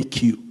will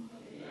make you.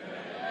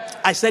 Amen.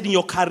 I said in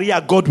your career,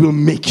 God will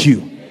make you.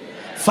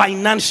 Amen.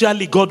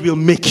 Financially, God will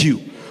make you.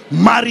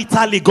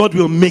 Maritally, God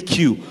will make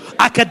you.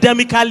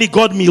 Academically,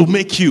 God will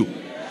make you. Amen.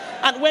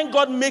 And when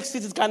God makes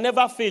it, it can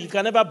never fail. It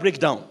can never break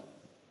down.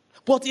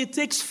 But it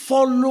takes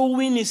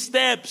following his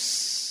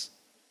steps.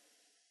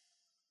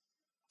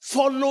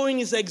 Following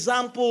his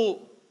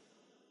example.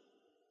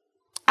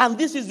 And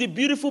this is the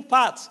beautiful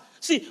part.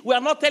 See, we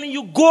are not telling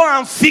you, go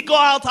and figure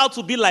out how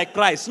to be like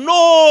Christ.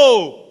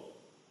 No!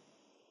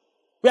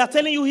 We are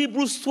telling you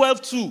Hebrews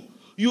 12:2.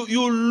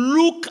 You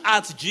look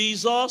at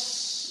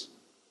Jesus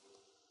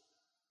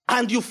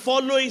and you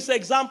follow his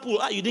example.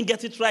 You didn't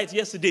get it right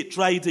yesterday.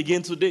 Try it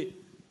again today.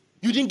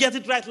 You didn't get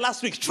it right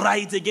last week. Try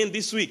it again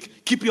this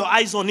week. Keep your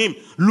eyes on him.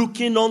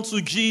 Looking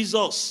unto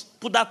Jesus.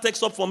 Put that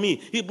text up for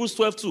me. Hebrews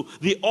 12:2.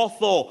 The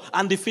author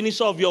and the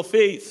finisher of your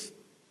faith.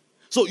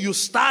 So you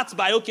start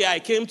by, okay, I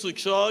came to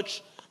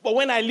church, but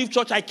when I leave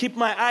church, I keep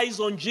my eyes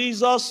on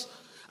Jesus.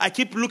 I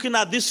keep looking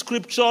at these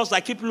scriptures. I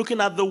keep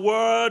looking at the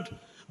word.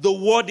 The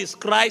word is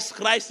Christ.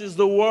 Christ is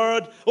the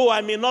word. Oh,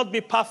 I may not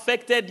be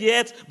perfected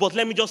yet, but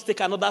let me just take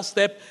another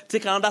step.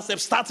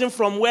 Starting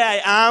from where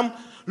I am,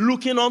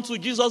 looking unto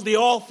Jesus, the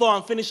author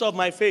and finisher of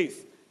my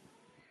faith.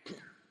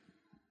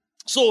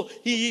 So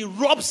he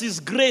rubs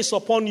his grace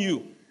upon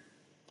you.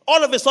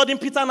 All of a sudden,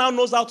 Peter now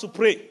knows how to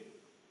pray.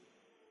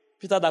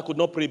 Peter that could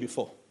not pray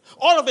before.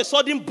 All of a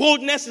sudden,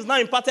 boldness is now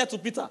imparted to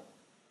Peter.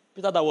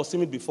 Peter that was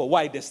timid before.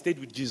 Why? They stayed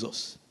with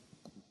Jesus.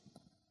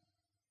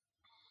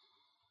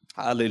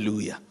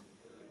 Hallelujah.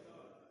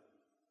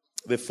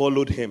 They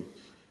followed him.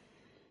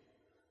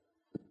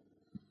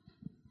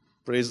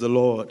 Praise the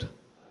Lord.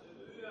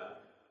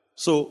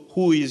 So,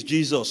 who is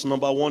Jesus?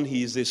 Number one,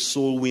 he is a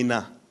soul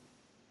winner.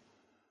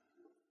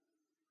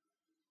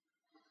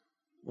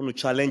 I want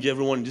to challenge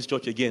everyone in this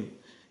church again.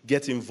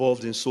 Get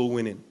involved in soul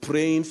winning.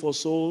 Praying for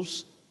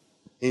souls.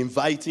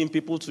 Inviting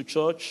people to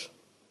church.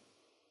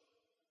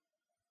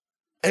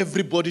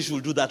 Everybody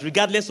should do that,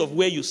 regardless of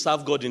where you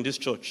serve God in this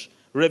church.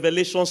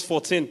 Revelations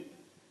 14,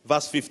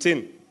 verse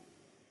 15.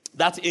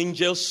 That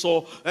angel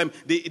saw,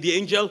 the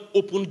angel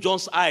opened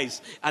John's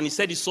eyes, and he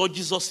said he saw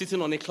Jesus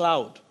sitting on a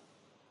cloud.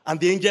 And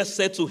the angel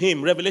said to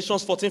him,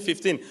 Revelations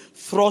 14:15,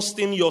 thrust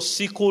in your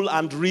sickle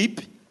and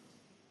reap,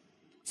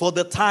 for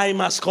the time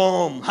has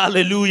come,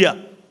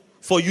 hallelujah,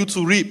 for you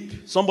to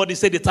reap. Somebody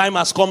say the time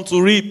has come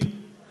to reap.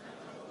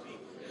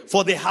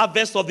 For the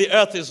harvest of the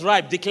earth is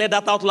ripe. Declare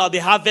that out loud. The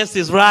harvest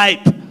is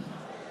ripe.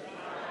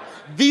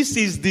 This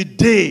is the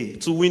day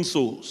to win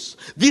souls.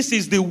 This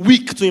is the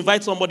week to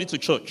invite somebody to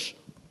church.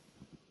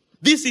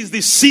 This is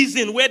the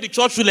season where the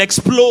church will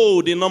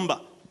explode in number.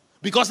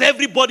 Because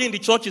everybody in the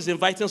church is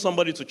inviting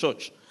somebody to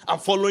church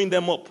and following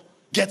them up,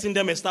 getting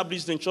them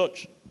established in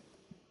church.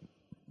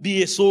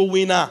 Be a soul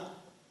winner.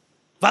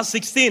 Verse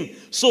 16.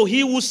 So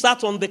he who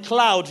sat on the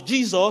cloud,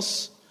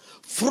 Jesus,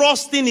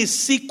 thrusting his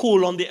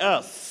sickle on the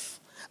earth,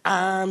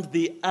 and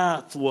the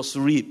earth was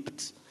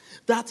reaped.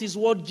 That is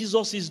what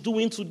Jesus is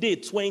doing today,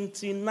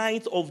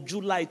 29th of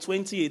July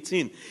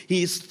 2018.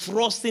 He is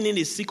thrusting in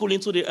his sickle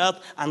into the earth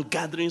and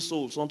gathering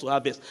souls onto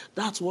harvest.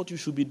 That's what you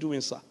should be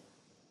doing, sir.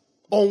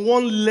 On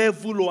one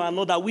level or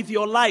another with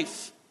your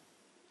life.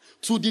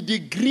 To the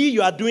degree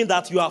you are doing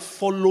that, you are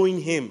following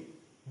him,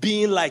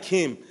 being like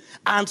him.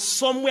 And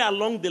somewhere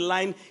along the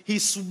line,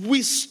 his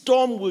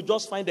wisdom will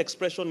just find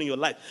expression in your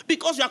life.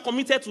 Because you are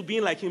committed to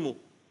being like him.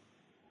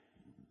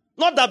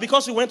 Not that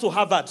because you went to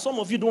Harvard. Some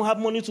of you don't have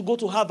money to go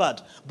to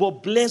Harvard.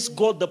 But bless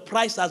God, the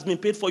price has been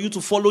paid for you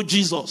to follow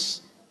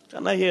Jesus.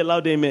 Can I hear a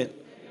loud amen? Amen.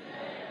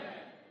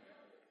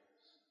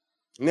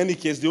 In any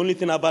case, the only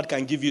thing Harvard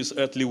can give you is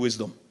earthly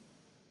wisdom.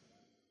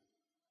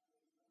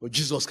 But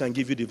Jesus can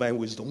give you divine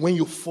wisdom when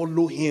you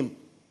follow him.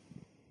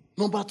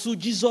 Number 2,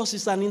 Jesus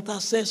is an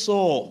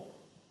intercessor.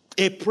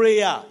 A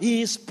prayer.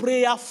 He is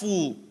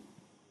prayerful.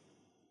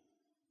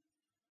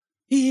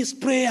 He is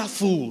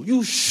prayerful.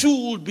 You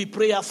should be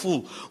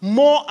prayerful.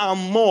 More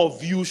and more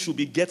of you should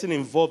be getting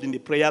involved in the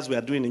prayers we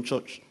are doing in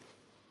church.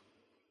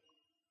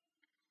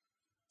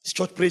 This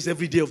church prays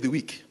every day of the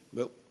week.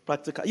 Well,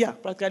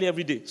 practically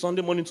every day.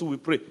 Sunday morning too, we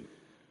pray.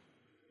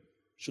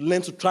 Should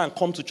learn to try and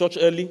come to church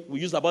early. We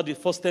use about the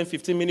first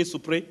 10-15 minutes to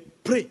pray.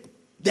 Pray.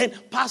 Then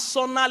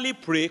personally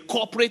pray,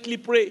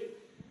 corporately pray.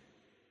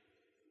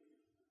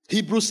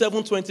 Hebrews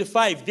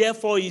 7:25.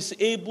 Therefore he is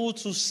able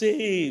to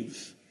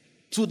save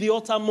to the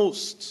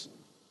uttermost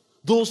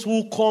those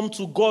who come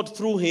to God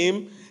through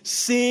him,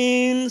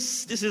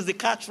 since, this is the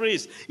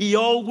catchphrase, he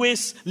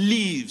always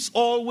lives,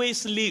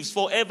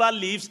 forever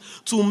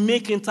lives to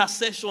make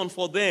intercession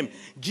for them.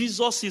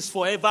 Jesus is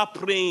forever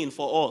praying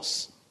for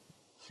us.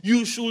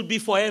 You should be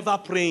forever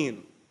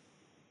praying.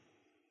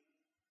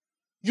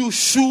 You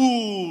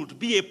should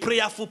be a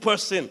prayerful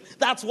person.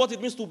 That's what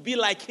it means to be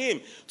like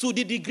him. To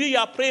the degree you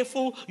are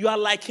prayerful, you are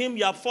like him,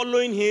 you are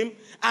following him.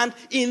 And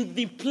in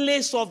the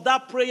place of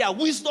that prayer,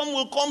 wisdom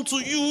will come to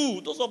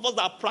you. Those of us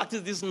that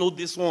practice this know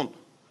this one.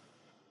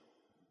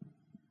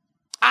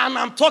 And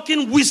I'm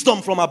talking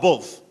wisdom from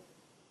above.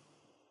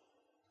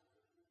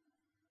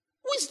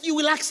 You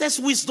will access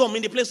wisdom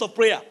in the place of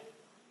prayer.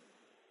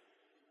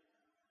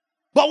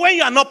 But when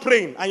you are not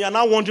praying and you are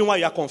now wondering why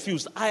you are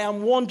confused, I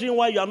am wondering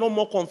why you are not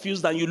more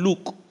confused than you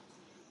look.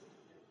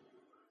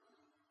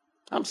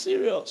 I'm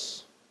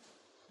serious.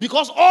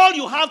 Because all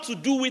you have to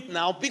do it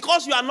now,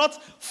 because you are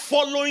not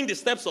following the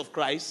steps of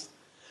Christ,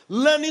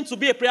 learning to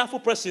be a prayerful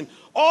person,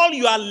 all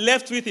you are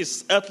left with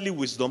is earthly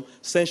wisdom,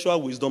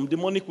 sensual wisdom,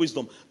 demonic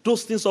wisdom.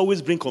 Those things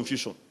always bring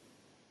confusion.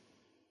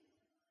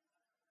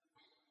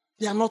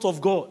 They are not of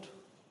God.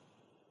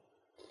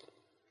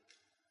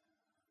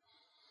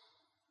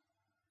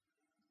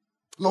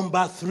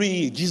 Number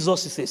 3,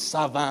 Jesus is a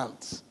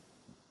servant.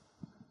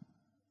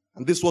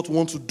 And this is what we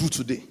want to do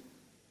today.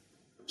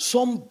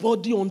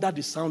 Somebody under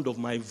the sound of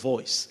my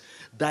voice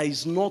that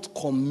is not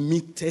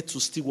committed to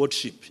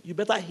stewardship, you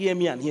better hear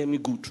me and hear me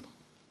good.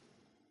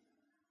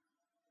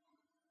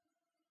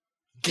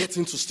 Get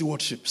into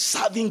stewardship.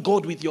 Serving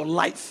God with your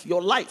life.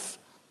 Your life.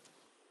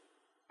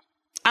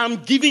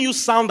 I'm giving you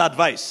sound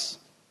advice.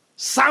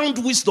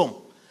 Sound wisdom.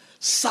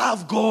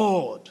 Serve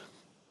God.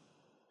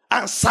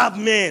 And serve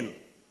men.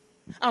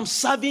 I'm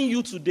serving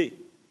you today.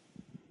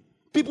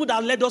 People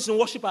that led us in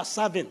worship are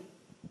serving.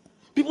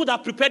 People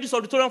that prepared this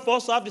auditorium for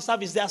us to have the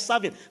service, they are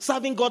serving.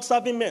 Serving God,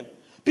 serving men.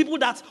 People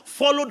that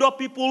followed up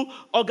people,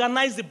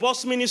 organized the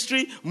bus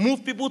ministry,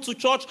 moved people to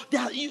church.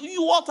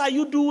 What are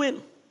you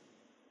doing?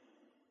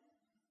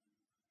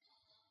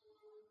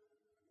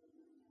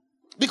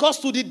 Because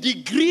to the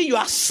degree you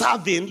are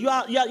serving, you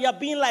are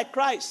being like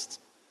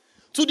Christ.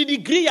 To the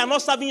degree you are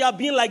not serving, you are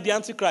being like the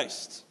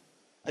Antichrist.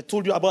 I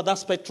told you about that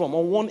spectrum.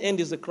 On one end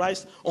is the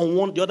Christ,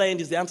 the other end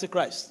is the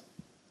Antichrist.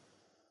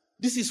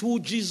 This is who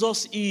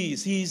Jesus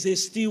is. He is a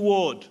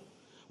steward.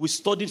 We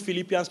studied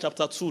Philippians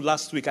chapter 2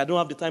 last week. I don't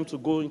have the time to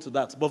go into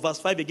that. But verse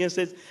 5 again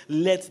says,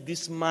 let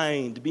this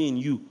mind be in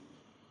you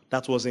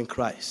that was in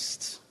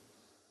Christ,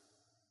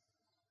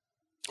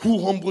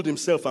 who humbled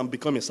himself and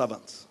became a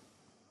servant.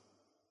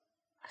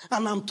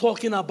 And I'm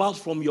talking about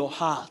from your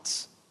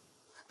heart.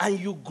 And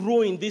you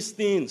grow in these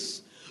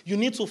things. You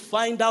need to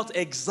find out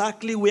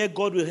exactly where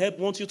God will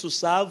want you to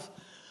serve.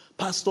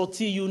 Pastor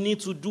T, you need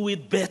to do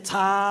it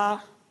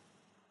better.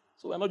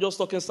 So we're not just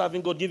talking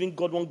serving God, giving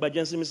God one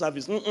emergency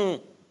service.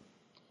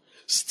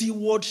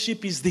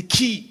 Stewardship is the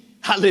key.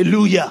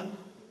 Hallelujah.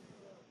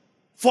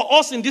 For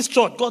us in this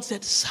church, God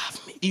said,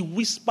 serve me. He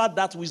whispered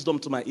that wisdom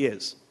to my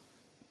ears.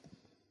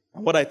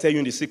 And what I tell you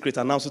in the secret,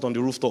 announce it on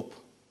the rooftop.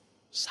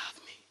 Serve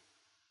me.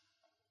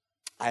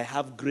 I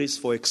have grace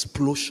for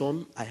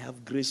explosion. I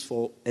have grace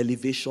for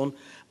elevation.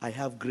 I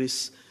have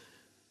grace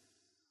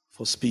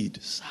for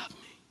speed. Serve me.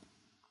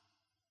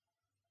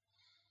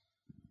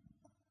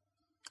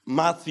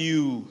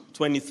 Matthew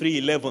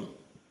 23:11.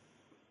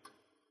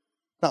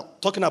 Now,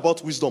 talking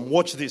about wisdom,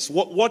 watch this.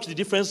 Watch the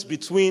difference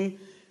between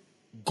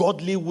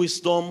godly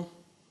wisdom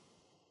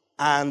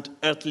and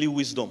earthly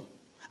wisdom.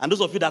 And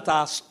those of you that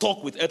are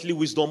stuck with earthly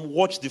wisdom,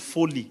 watch the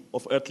folly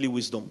of earthly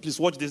wisdom. Please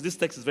watch this. This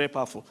text is very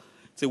powerful.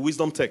 It's a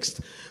wisdom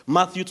text.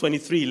 Matthew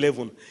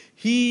 23:11.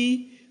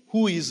 He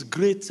who is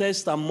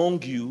greatest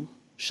among you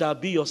shall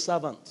be your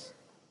servant.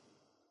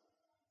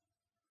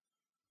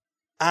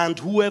 And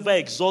whoever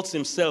exalts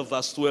himself,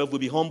 verse 12, will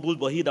be humbled,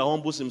 but he that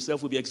humbles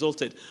himself will be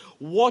exalted.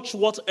 Watch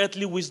what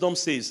earthly wisdom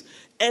says.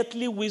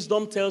 Earthly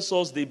wisdom tells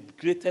us the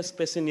greatest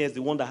person here is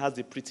the one that has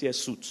the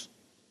prettiest suit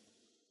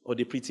or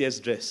the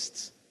prettiest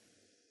dressed.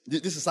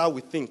 This is how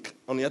we think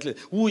on the earthly.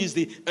 Who is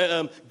the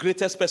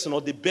greatest person or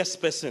the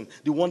best person?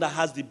 The one that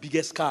has the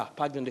biggest car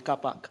parked in the car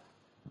park.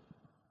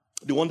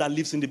 The one that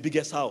lives in the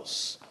biggest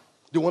house.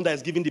 The one that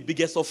is giving the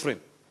biggest offering.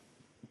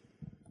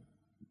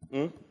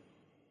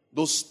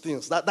 Those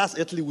things. That's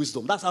earthly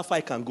wisdom. That's how far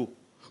I can go.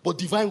 But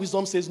divine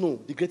wisdom says no.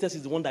 The greatest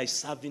is the one that is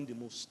serving the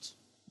most.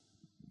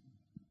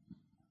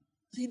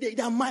 See, they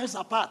are miles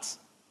apart.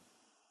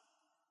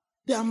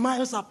 They are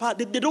miles apart.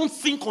 They don't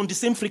think on the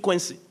same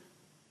frequency.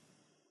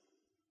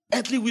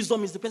 Earthly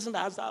wisdom is the person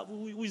that asks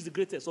who is the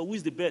greatest or who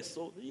is the best.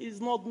 So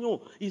he's not,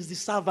 no, he's the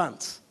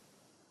servant.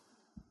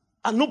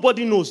 And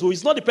nobody knows. So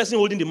it's not the person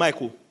holding the mic.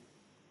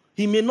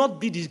 He may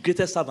not be the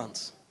greatest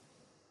servant.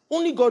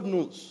 Only God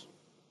knows.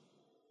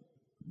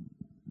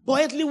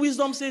 But earthly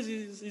wisdom says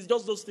it's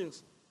just those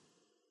things.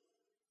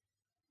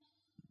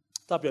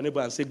 Tap your neighbor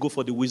and say, go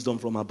for the wisdom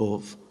from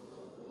above.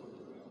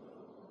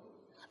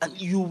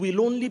 And you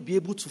will only be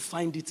able to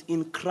find it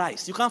in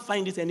Christ. You can't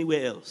find it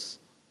anywhere else.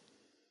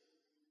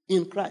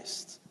 In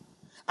Christ.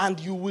 And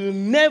you will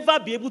never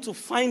be able to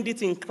find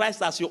it in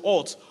Christ as you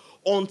ought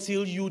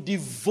until you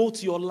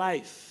devote your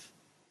life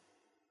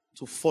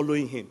to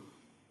following him.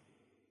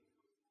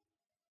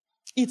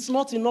 It's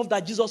not enough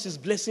that Jesus is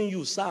blessing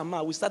you. Sir,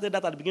 ma, we started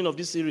that at the beginning of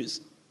this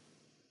series.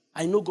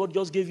 I know God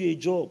just gave you a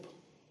job.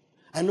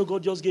 I know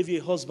God just gave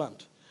you a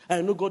husband.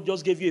 I know God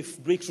just gave you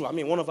a breakthrough. I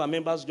mean, one of our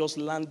members just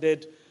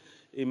landed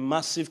a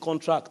massive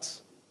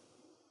contract.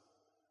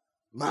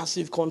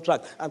 Massive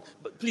contract. And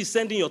please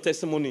send in your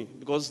testimony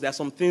because there are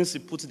some things he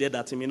put there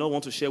that he may not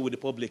want to share with the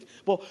public.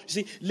 But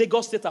you see,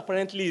 Lagos State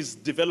apparently is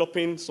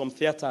developing some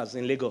theaters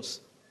in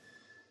Lagos.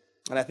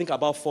 And I think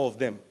about 4 of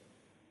them.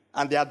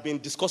 And they had been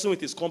discussing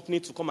with his company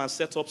to come and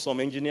set up some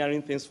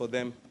engineering things for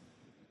them.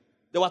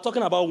 They were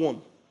talking about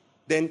 1.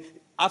 Then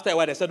after a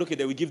while, they said, okay,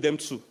 they will give them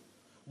 2.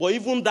 But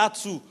even that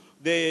 2,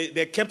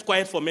 they kept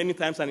quiet for many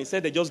times and he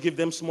said they just give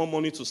them small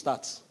money to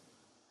start.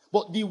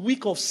 But the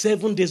week of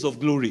 7 days of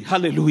glory,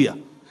 hallelujah.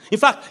 In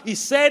fact, he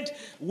said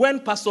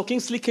when Pastor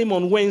Kingsley came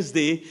on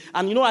Wednesday,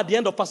 and you know at the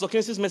end of Pastor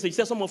Kingsley's message, he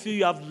said some of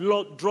you have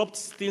dropped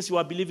things you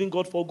are believing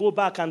God for, go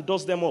back and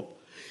dust them up.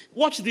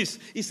 Watch this.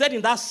 He said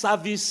in that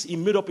service, he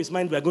made up his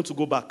mind we are going to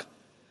go back.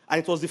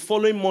 And it was the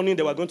following morning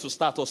they were going to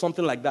start or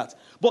something like that.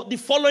 But the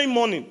following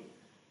morning,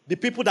 the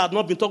people that had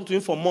not been talking to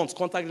him for months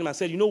contacted him and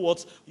said, you know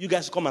what, you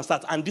guys come and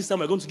start. And this time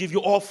we're going to give you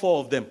all 4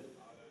 of them.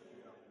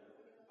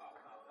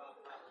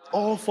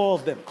 All 4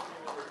 of them.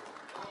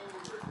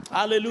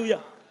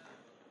 Hallelujah.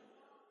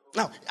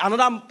 Now,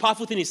 another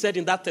powerful thing he said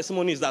in that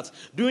testimony is that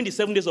during the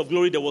 7 days of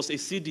glory, there was a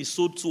seed he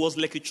sowed towards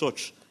Lekki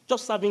Church.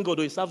 Just serving God,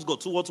 or he serves God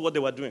towards what they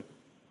were doing.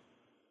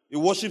 He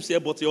worships here,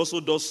 but he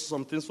also does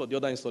some things for the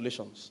other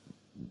installations.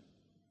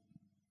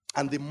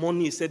 And the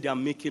money he said they are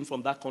making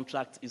from that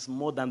contract is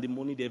more than the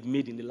money they've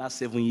made in the last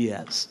 7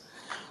 years.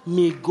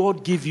 May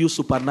God give you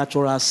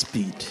supernatural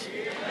speed.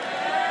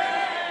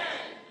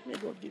 May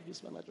God give you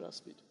supernatural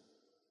speed.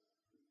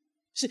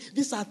 See,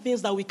 these are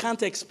things that we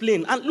can't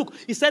explain. And look,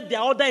 he said there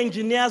are other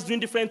engineers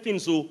doing different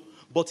things,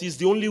 but he's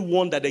the only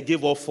one that they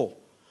gave all 4.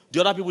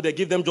 The other people, they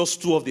give them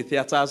just 2 of the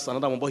theaters,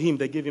 another one. But him,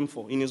 they gave him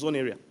 4 in his own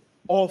area.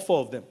 All 4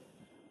 of them.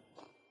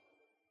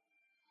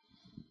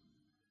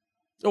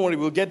 Don't worry,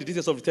 we'll get the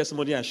details of the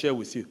testimony and share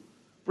with you.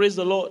 Praise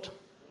the Lord.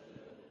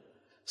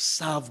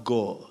 Serve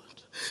God.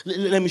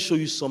 Let me show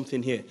you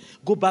something here.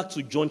 Go back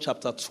to John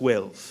chapter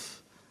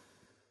 12.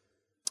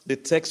 The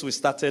text we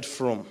started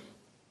from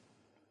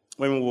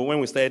when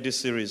we started this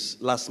series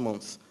last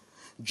month.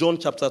 John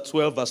chapter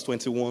 12, verse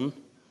 21.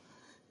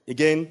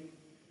 Again,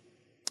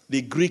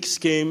 the Greeks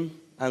came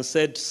and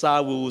said,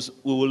 Sir, we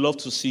would love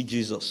to see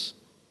Jesus.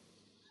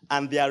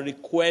 And their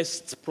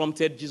request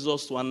prompted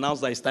Jesus to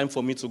announce that it's time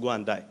for me to go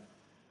and die.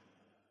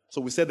 So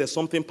we said there's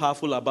something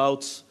powerful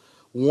about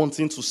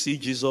wanting to see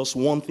Jesus,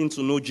 wanting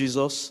to know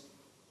Jesus.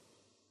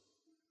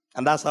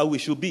 And that's how we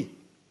should be.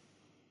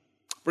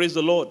 Praise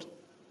the Lord.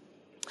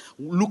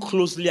 Look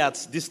closely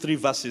at these 3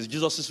 verses,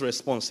 Jesus'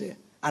 response here.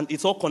 And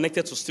it's all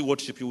connected to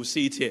stewardship. You will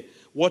see it here.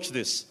 Watch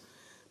this.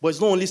 But it's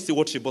not only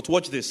stewardship, but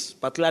watch this.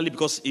 Particularly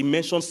because he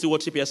mentions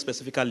stewardship here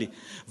specifically.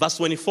 Verse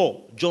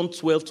 24, John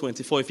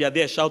 12:24. If you are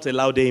there, shout a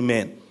loud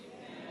amen. Amen.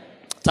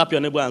 Tap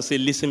your neighbor and say,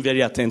 listen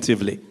very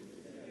attentively.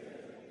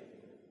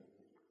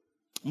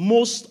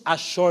 Most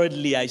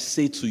assuredly, I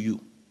say to you,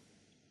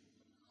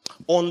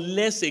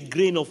 unless a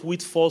grain of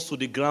wheat falls to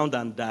the ground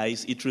and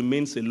dies, it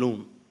remains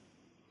alone.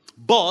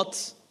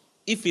 But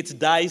if it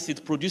dies,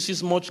 it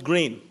produces much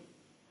grain.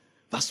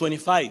 Verse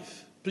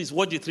 25. Please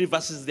watch the 3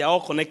 verses. They are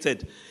all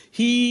connected.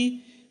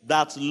 He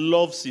that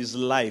loves his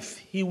life,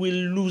 he will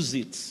lose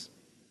it.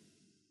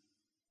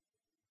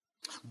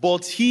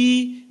 But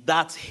he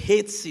that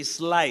hates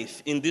his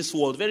life in this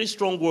world, very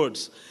strong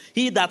words.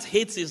 He that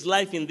hates his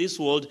life in this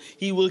world,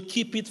 he will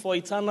keep it for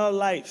eternal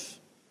life.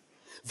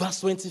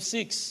 Verse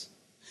 26.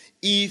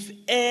 If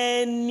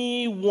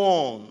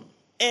anyone,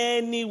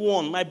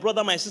 my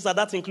brother, my sister,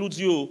 that includes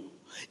you.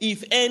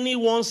 If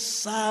anyone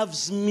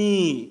serves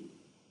me.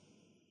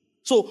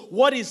 So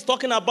what he's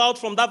talking about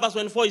from that verse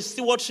 24 is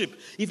stewardship.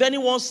 If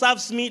anyone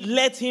serves me,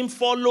 let him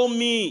follow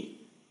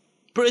me.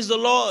 Praise the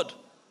Lord.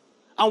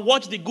 And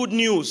watch the good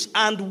news.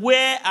 And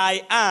where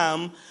I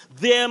am,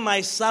 there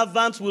my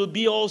servant will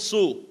be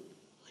also.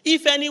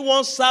 If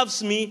anyone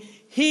serves me,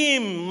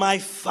 him my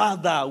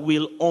Father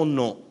will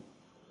honor.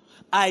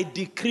 I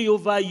decree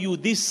over you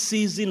this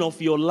season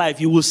of your life,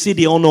 you will see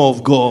the honor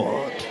of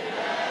God.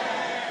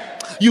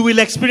 You will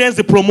experience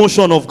the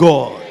promotion of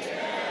God.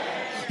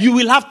 You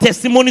will have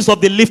testimonies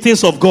of the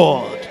liftings of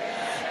God.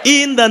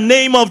 In the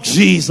name of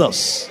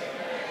Jesus.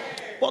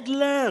 But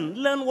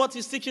learn what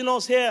he's teaching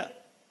us here.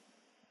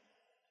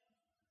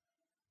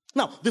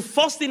 Now, the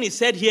first thing he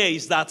said here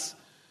is that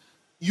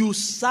you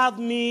serve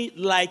me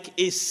like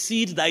a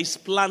seed that is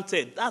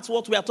planted. That's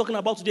what we are talking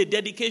about today,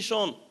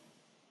 dedication.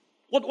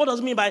 What does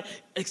it mean by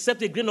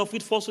except a grain of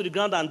wheat falls to the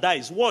ground and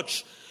dies?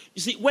 Watch.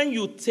 You see, when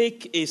you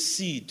take a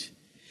seed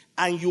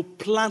and you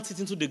plant it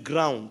into the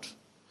ground,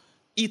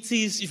 it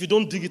is, if you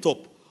don't dig it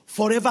up,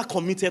 forever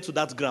committed to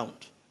that ground.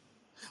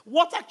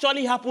 What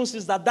actually happens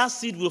is that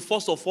seed will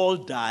first of all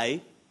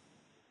die.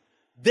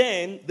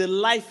 Then the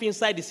life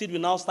inside the seed will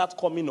now start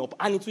coming up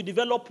and it will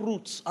develop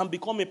roots and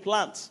become a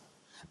plant.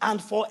 And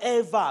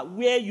forever,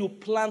 where you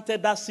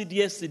planted that seed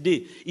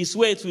yesterday is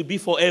where it will be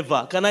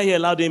forever. Can I hear a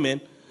loud amen?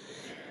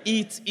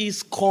 It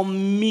is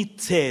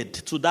committed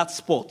to that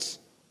spot.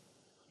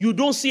 You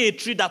don't see a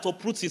tree that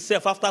uproots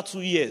itself after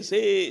 2 years.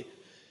 Hey,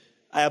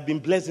 I have been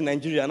blessed in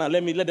Nigeria. Now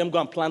let them go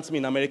and plant me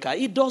in America.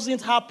 It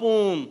doesn't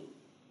happen.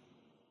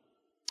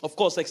 Of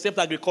course, except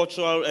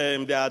agricultural,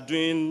 they are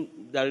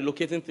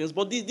relocating things.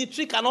 But the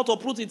tree cannot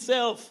uproot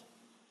itself.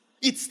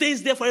 It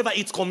stays there forever.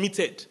 It's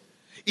committed.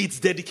 It's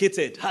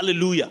dedicated.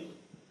 Hallelujah.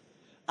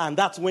 And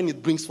that's when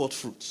it brings forth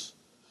fruit.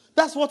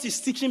 That's what he's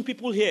teaching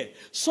people here.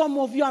 Some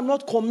of you are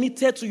not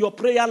committed to your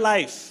prayer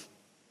life.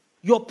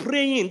 You're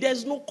praying.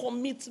 There's no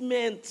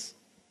commitment.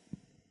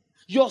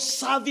 You're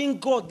serving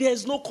God.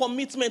 There's no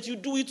commitment. You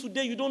do it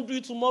today. You don't do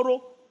it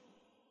tomorrow.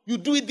 You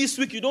do it this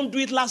week. You don't do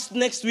it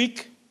next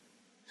week.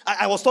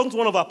 I was talking to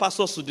one of our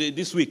pastors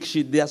this week.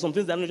 There are some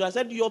things that I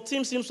said, your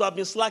team seems to have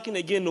been slacking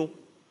again. No?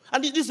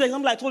 And this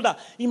example I told her,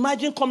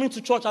 imagine coming to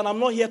church and I'm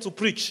not here to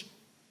preach.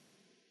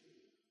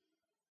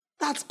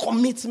 That's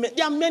commitment.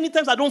 There are many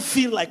times I don't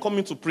feel like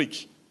coming to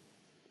preach.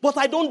 But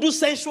I don't do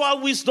sensual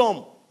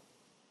wisdom.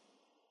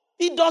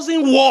 It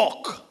doesn't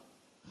work.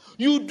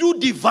 You do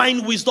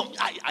divine wisdom.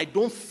 I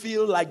don't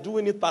feel like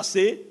doing it per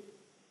se.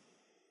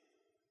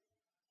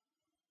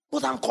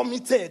 But I'm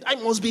committed. I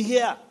must be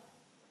here.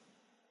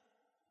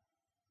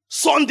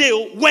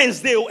 Sunday,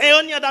 Wednesday, or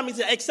any other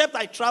meeting, except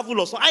I travel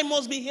or so, I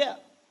must be here.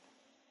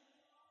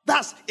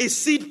 That's a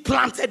seed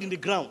planted in the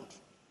ground.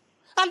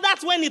 And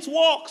that's when it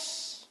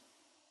works.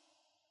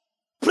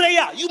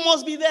 Prayer, you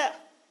must be there.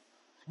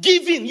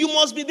 Giving, you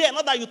must be there.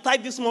 Not that you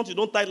tithe this month, you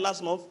don't tithe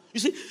last month. You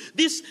see,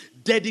 this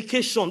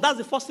dedication, that's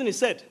the first thing he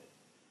said.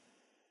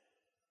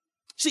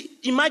 See,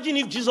 imagine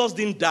if Jesus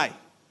didn't die.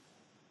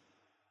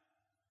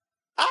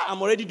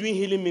 I'm already doing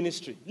healing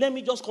ministry. Let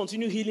me just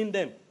continue healing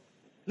them.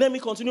 Let me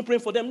continue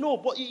praying for them. No,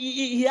 but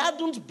he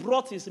hadn't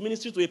brought his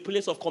ministry to a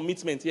place of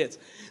commitment yet.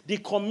 The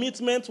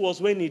commitment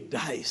was when he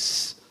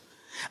dies.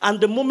 And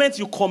the moment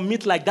you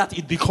commit like that,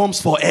 it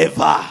becomes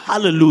forever.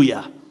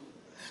 Hallelujah.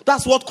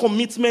 That's what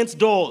commitment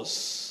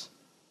does.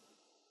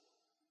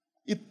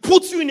 It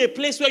puts you in a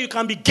place where you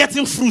can be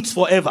getting fruits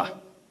forever.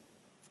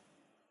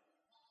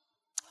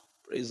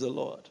 Praise the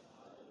Lord.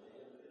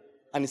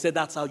 And he said,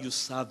 that's how you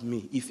serve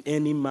me. If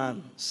any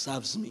man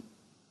serves me.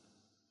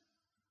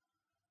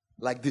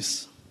 Like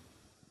this.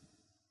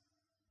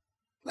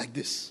 Like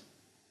this.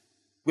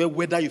 Where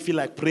whether you feel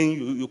like praying,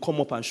 you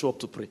come up and show up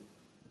to pray.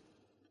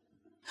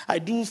 I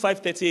do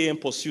 5:30 a.m.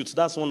 pursuits.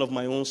 That's one of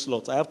my own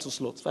slots. I have 2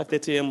 slots.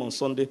 5:30 a.m. on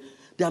Sunday.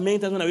 There are many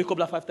times when I wake up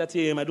at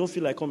 5:30 a.m. I don't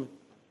feel like coming.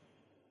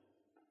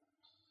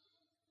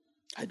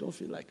 I don't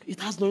feel like. It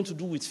has nothing to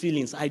do with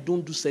feelings. I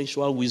don't do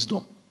sensual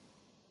wisdom.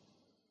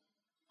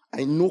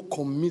 I know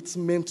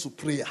commitment to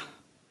prayer.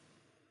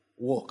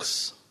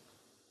 works.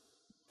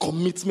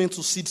 Commitment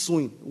to seed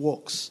sowing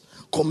works.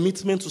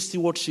 Commitment to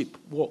stewardship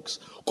works.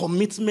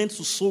 Commitment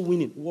to soul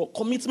winning works.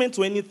 Commitment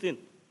to anything.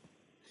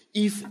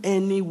 If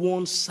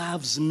anyone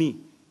serves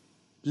me,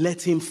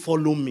 let him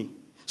follow me.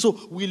 So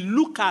we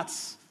look at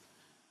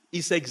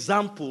his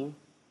example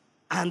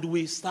and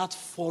we start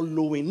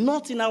following.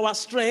 Not in our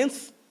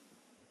strength.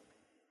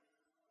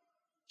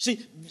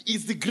 See,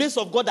 it's the grace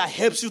of God that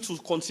helps you to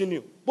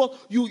continue. But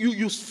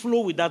you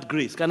flow with that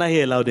grace. Can I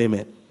hear a loud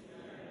amen?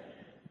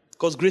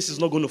 Because grace is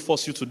not going to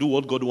force you to do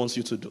what God wants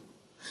you to do.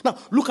 Now,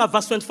 look at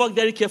verse 24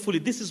 very carefully.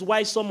 This is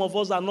why some of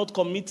us are not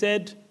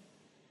committed.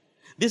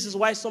 This is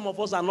why some of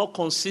us are not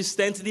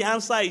consistent. The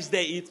answer is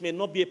there. It may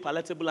not be a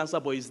palatable answer,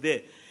 but it's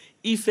there.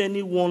 If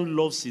anyone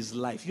loves his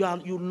life,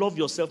 you love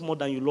yourself more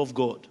than you love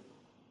God.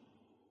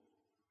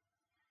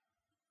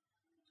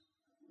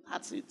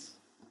 That's it.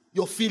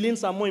 Your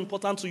feelings are more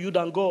important to you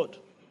than God.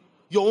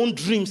 Your own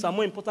dreams are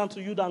more important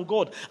to you than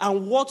God.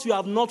 And what you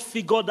have not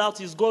figured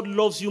out is God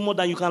loves you more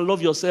than you can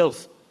love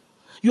yourself.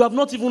 You have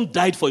not even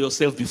died for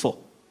yourself before.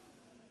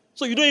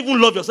 So you don't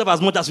even love yourself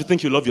as much as you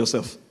think you love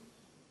yourself.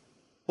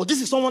 But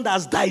this is someone that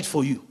has died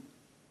for you. He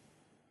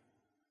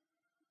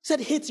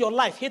said, hate your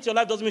life. Hate your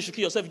life doesn't mean you should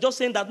kill yourself. You're just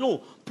saying that, no,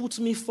 put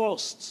me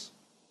first.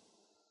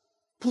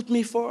 Put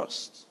me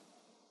first.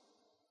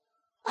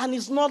 And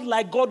it's not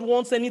like God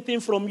wants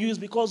anything from you. It's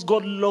because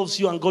God loves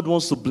you and God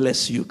wants to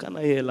bless you. Can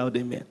I hear a loud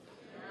amen?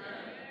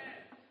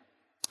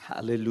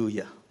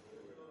 Hallelujah.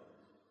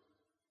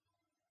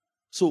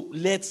 So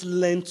let's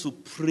learn to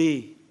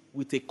pray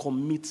with a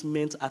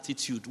commitment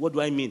attitude. What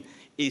do I mean?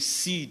 A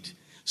seed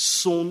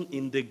sown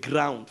in the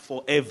ground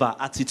forever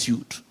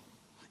attitude.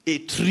 A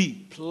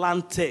tree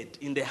planted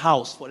in the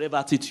house forever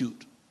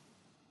attitude.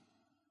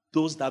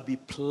 Those that be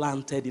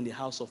planted in the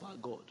house of our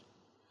God,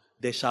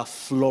 they shall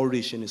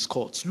flourish in his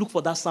courts. Look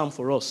for that psalm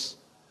for us.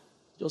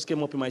 Just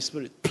came up in my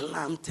spirit.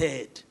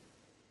 Planted.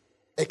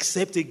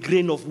 Except a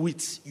grain of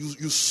wheat,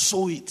 you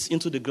sow it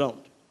into the ground.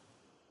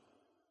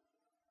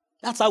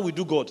 That's how we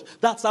do God.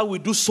 That's how we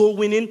do soul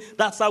winning.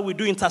 That's how we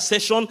do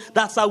intercession.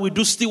 That's how we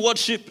do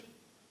stewardship.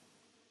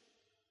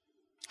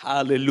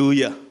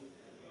 Hallelujah.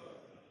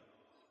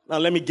 Now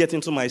let me get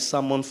into my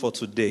sermon for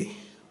today.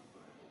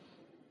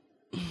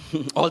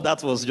 All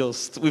that was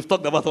just, we've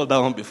talked about all that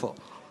one before.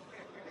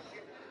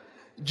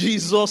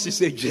 Jesus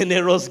is a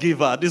generous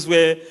giver. This is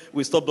where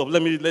we stopped up.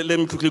 Let me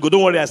quickly go.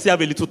 Don't worry, I still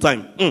have a little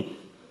time.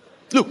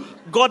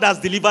 Look, God has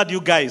delivered you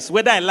guys.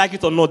 Whether I like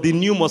it or not, the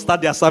new must start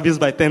their service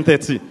by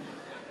 10:30.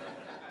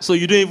 So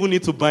you don't even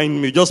need to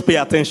bind me. Just pay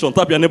attention.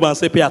 Tap your neighbor and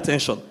say, pay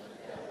attention.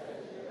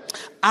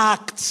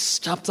 Acts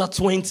chapter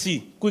 20.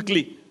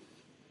 Quickly.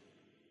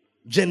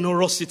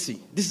 Generosity.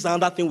 This is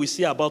another thing we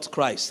see about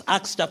Christ.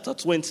 Acts chapter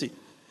 20.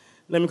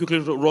 Let me quickly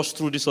rush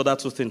through these other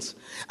two things.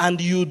 And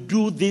you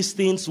do these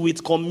things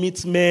with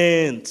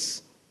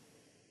commitment.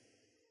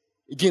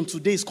 Again,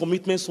 today is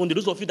Commitment Sunday.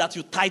 Those of you that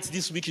you tithe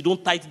this week, you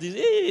don't tithe this.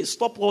 Hey,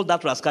 stop all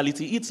that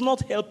rascality. It's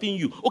not helping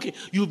you. Okay,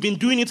 you've been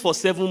doing it for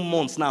 7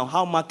 months now.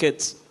 How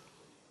markets?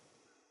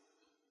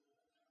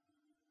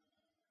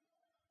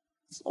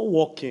 It's not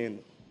working.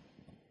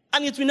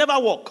 And it will never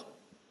work.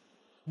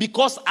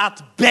 Because at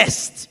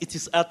best, it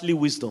is earthly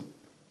wisdom.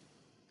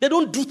 They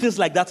don't do things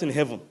like that in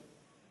heaven.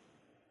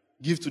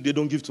 Give today,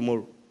 don't give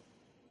tomorrow.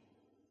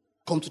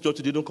 Come to church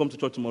today, don't come to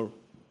church tomorrow.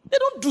 They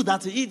don't do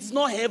that. It's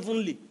not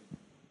heavenly.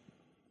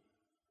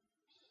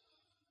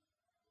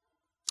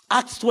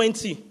 Acts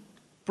 20.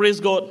 Praise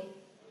God.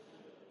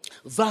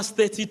 Verse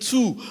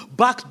 32.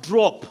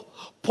 Backdrop.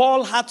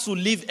 Paul had to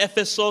leave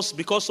Ephesus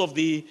because of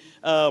the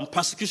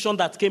persecution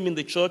that came in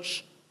the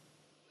church.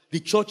 The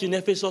church in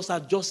Ephesus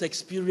had just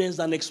experienced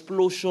an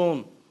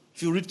explosion.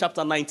 If you read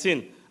chapter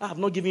 19. I have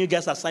not given you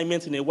guys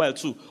assignment in a while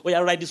too. Oh yeah,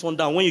 write this one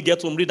down. When you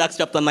get home, read Acts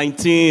chapter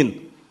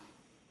 19.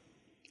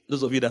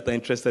 Those of you that are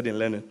interested in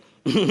learning.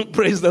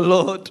 Praise the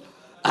Lord.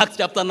 Acts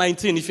chapter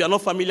 19. If you are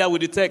not familiar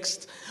with the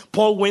text,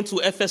 Paul went to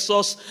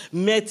Ephesus,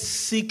 met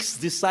 6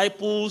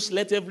 disciples.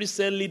 Let every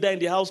cell leader in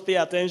the house pay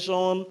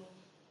attention.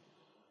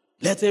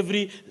 Let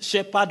every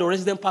shepherd or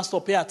resident pastor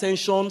pay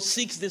attention.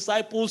 6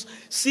 disciples,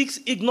 6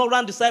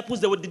 ignorant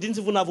disciples, they didn't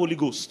even have Holy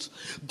Ghost.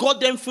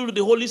 Got them filled with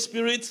the Holy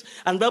Spirit,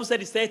 and the Bible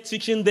said he started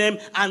teaching them,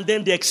 and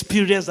then they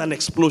experienced an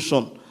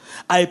explosion.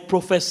 I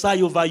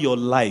prophesy over your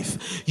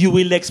life. You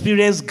will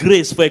experience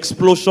grace for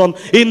explosion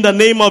in the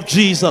name of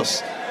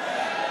Jesus.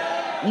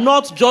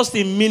 Not just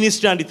in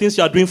ministry and the things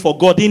you are doing for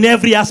God, in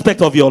every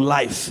aspect of your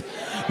life.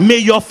 May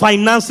your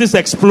finances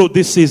explode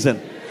this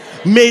season.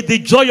 May the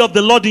joy of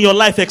the Lord in your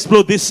life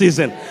explode this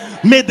season.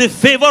 May the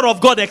favor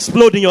of God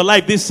explode in your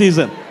life this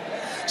season.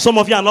 Some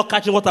of you are not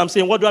catching what I'm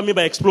saying. What do I mean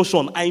by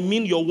explosion? I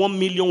mean your 1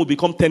 million will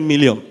become 10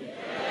 million.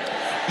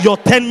 Your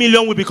 10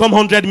 million will become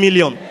 100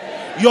 million.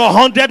 Your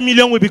 100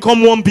 million will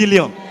become 1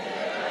 billion.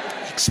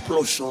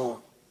 Explosion.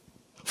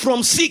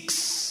 From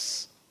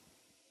 6,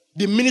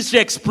 the ministry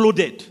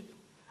exploded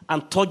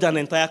and touched an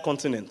entire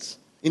continent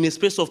in a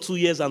space of 2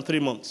 years and 3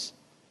 months.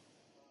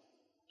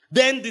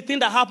 Then the thing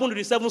that happened with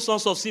the 7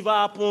 sons of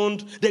Sceva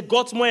happened. They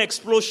got more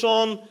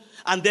explosion.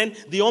 And then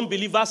the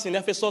unbelievers in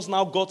Ephesus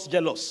now got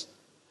jealous.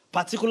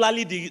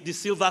 Particularly the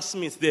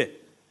silversmith there.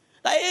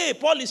 Like, hey,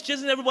 Paul is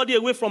chasing everybody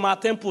away from our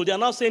temple. They are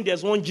now saying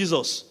there's one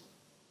Jesus.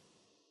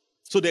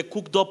 So they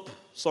cooked up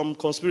some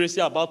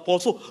conspiracy about Paul.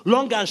 So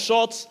long and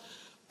short,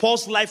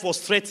 Paul's life was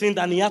threatened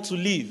and he had to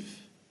leave.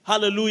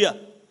 Hallelujah.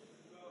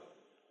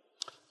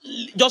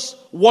 Just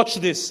watch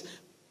this.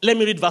 Let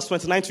me read verse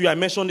 29 to you. I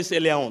mentioned this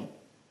earlier on.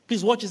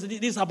 Please watch this.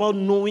 This is about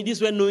knowing. This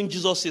is where knowing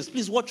Jesus is.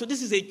 Please watch.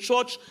 This is a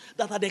church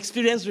that had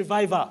experienced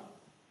revival.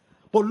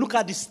 But look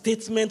at the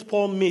statement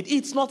Paul made.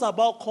 It's not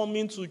about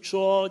coming to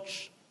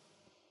church.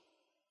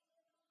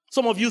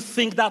 Some of you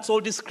think that's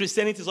all this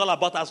Christianity is all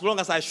about. As long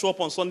as I show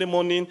up on Sunday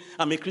morning,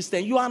 I'm a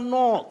Christian. You are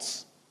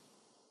not.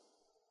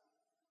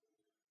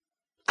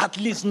 At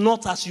least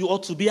not as you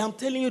ought to be. I'm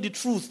telling you the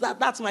truth.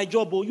 That's my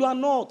job. Oh, you are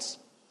not.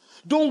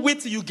 Don't wait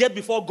till you get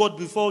before God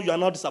before you are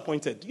not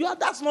disappointed.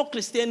 That's not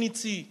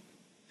Christianity.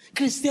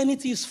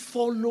 Christianity is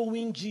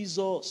following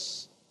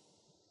Jesus.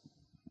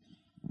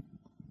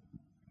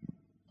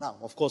 Now,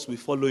 of course, we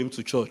follow him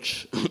to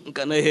church.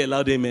 Can I hear a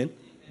loud amen?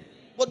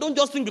 But don't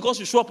just think because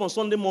you show up on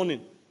Sunday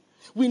morning.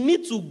 We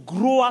need to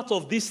grow out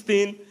of this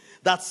thing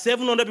that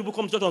 700 people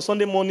come to church on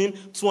Sunday morning,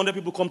 200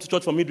 people come to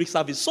church for midweek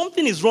service.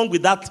 Something is wrong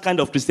with that kind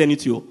of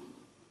Christianity.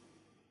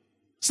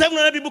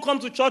 700 people come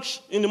to church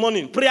in the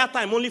morning. Prayer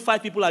time, only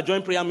 5 people are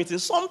joining prayer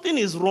meetings. Something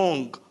is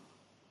wrong.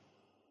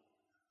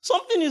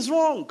 Something is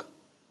wrong.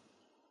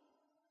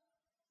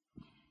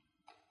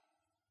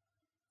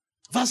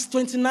 Verse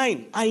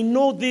 29, I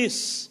know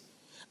this.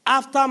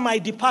 After my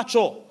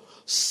departure,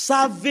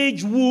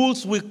 savage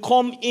wolves will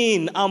come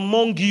in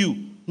among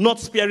you, not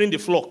sparing the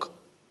flock.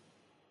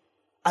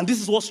 And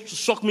this is what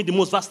shocked me the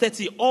most. Verse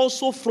 30,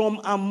 also from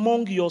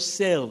among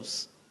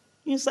yourselves,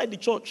 inside the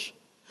church,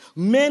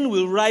 men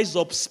will rise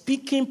up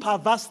speaking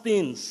perverse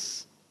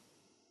things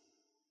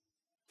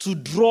to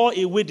draw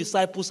away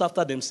disciples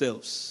after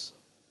themselves.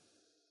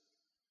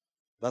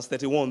 Verse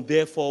 31,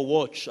 therefore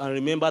watch and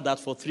remember that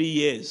for 3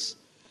 years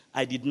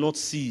I did not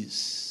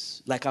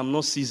cease, like I'm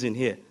not ceasing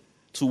here,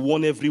 to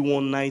warn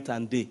everyone night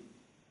and day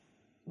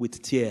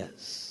with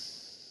tears.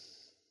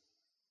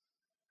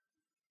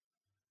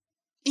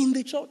 In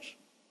the church.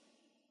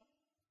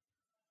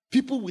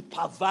 People with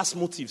perverse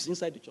motives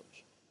inside the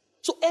church.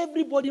 So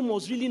everybody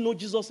must really know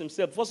Jesus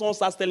himself before someone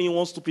starts telling you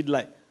one stupid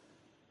lie.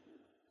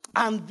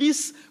 And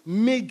these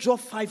major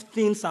 5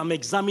 things I'm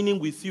examining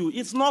with you,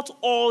 it's not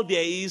all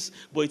there is,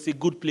 but it's a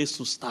good place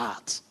to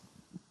start.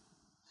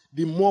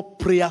 The more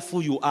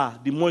prayerful you are,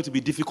 the more it will be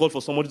difficult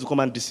for somebody to come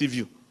and deceive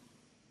you.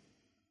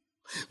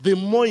 The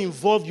more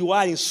involved you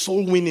are in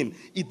soul winning,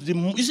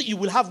 you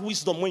will have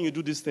wisdom when you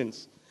do these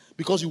things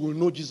because you will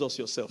know Jesus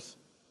yourself.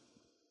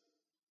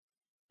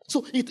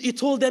 So he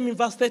told them in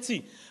verse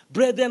 30,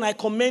 brethren, I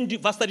commend you,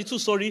 verse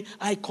 32,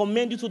 I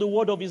commend you to the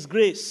word of his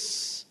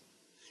grace,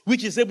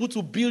 which is able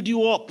to build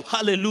you up,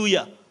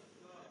 hallelujah,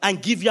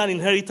 and give you an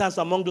inheritance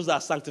among those that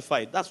are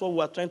sanctified. That's what we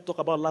were trying to talk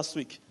about last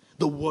week,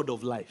 the word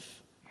of life.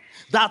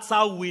 That's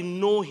how we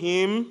know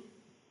him.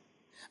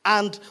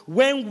 And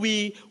when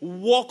we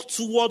walk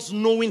towards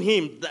knowing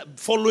him,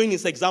 following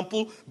his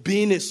example,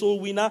 being a soul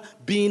winner,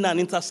 being an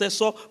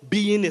intercessor,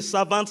 being a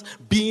servant,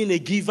 being a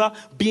giver,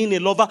 being a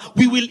lover,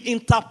 we will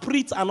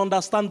interpret and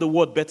understand the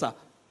word better.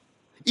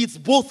 It's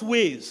both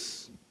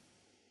ways.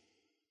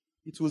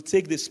 It will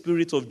take the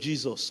spirit of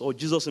Jesus or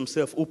Jesus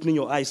himself opening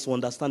your eyes to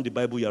understand the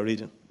Bible you are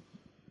reading.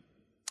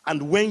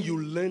 And when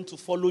you learn to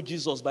follow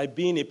Jesus by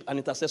being an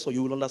intercessor,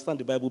 you will understand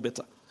the Bible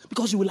better.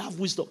 Because you will have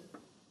wisdom.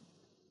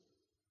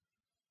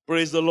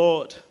 Praise the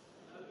Lord.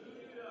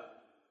 Hallelujah.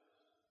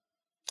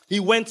 He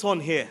went on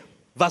here.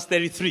 Verse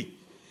 33.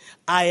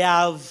 I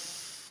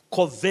have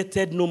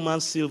coveted no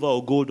man's silver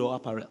or gold or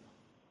apparel.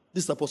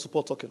 This is Apostle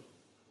Paul talking.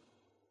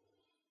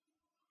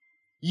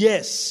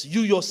 Yes,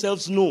 you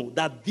yourselves know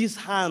that these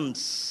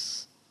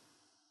hands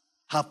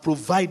have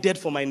provided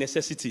for my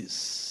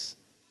necessities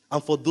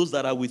and for those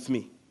that are with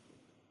me.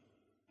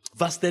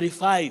 Verse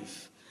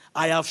 35,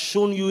 I have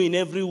shown you in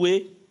every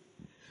way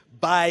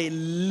by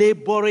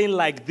laboring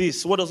like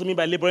this. What does it mean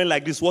by laboring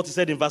like this? What he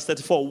said in verse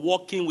 34,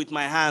 working with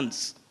my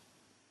hands.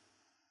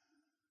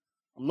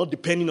 I'm not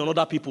depending on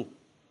other people.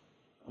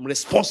 I'm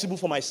responsible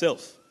for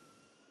myself.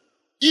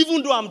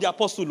 Even though I'm the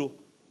apostle.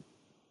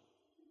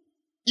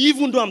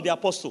 Even though I'm the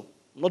apostle,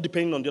 I'm not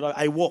depending on the other.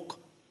 I work.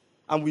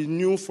 And we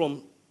knew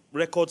from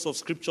records of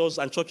scriptures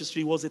and church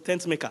history, he was a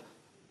tent maker.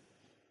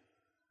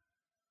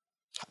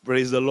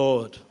 Praise the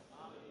Lord.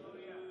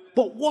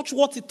 But watch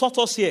what he taught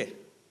us here.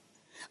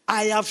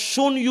 I have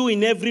shown you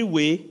in every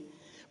way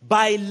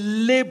by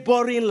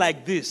laboring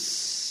like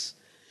this.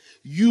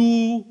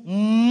 You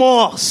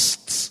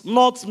must,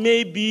 not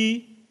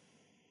maybe,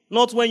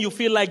 not when you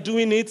feel like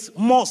doing it,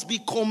 must be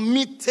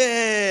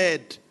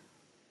committed.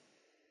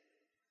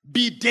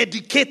 Be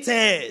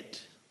dedicated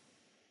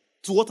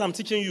to what I'm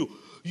teaching you.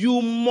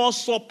 You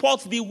must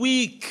support the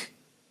weak.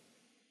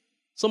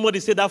 Somebody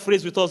said that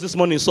phrase with us this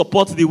morning,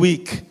 support the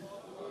weak.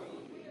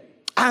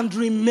 And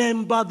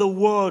remember the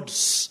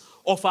words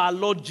of our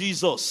Lord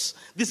Jesus.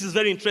 This is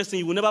very interesting.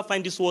 You will never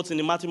find these words in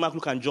the Matthew, Mark,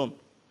 Luke, and John.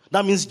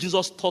 That means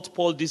Jesus taught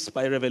Paul this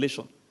by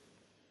revelation.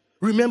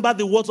 Remember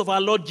the words of our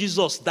Lord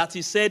Jesus that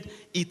he said,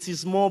 it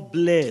is more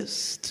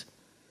blessed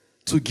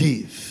to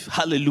give,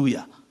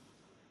 hallelujah,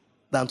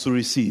 than to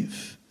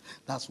receive.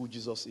 That's who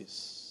Jesus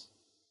is.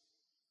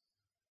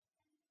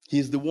 He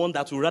is the one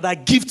that will rather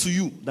give to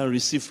you than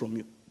receive from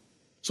you.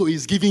 So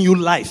he's giving you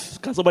life.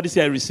 Can somebody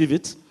say, I receive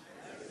it?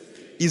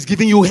 He's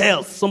giving you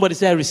health. Somebody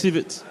say, I receive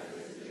it.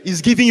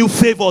 He's giving you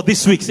favor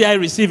this week. Say, I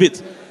receive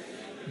it.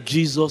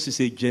 Jesus is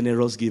a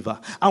generous giver.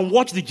 And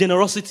watch the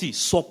generosity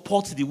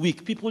support the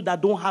weak. People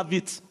that don't have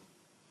it.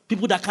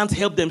 People that can't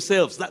help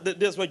themselves.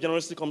 That's where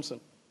generosity comes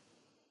in.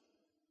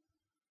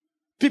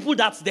 People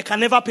that they can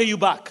never pay you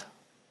back.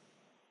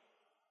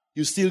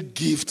 You still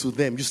give to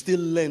them. You still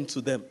lend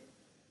to them.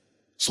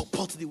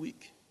 Support the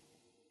weak.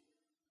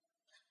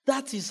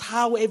 That is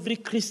how every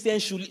Christian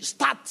should live.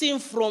 Starting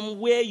from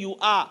where you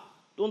are.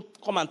 Don't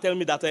come and tell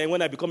me that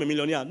when I become a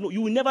millionaire. No,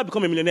 you will never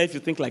become a millionaire if you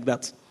think like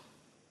that.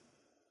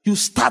 You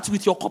start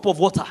with your cup of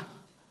water.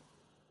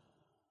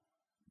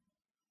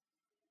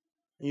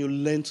 And you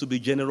learn to be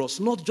generous.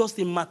 Not just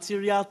in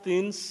material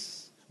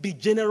things. Be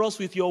generous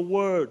with your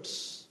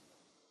words.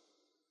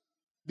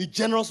 Be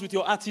generous with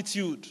your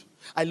attitude.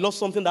 I love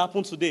something that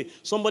happened today.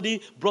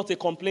 Somebody brought a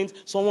complaint.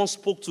 Someone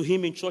spoke to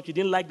him in church. He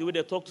didn't like the way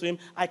they talked to him.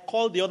 I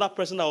called the other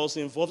person that was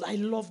involved. I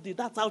loved it.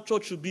 That's how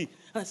church should be.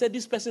 And I said,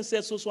 this person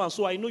said so and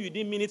so. I know you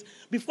didn't mean it.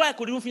 Before I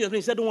could even finish,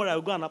 he said, don't worry, I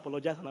will go and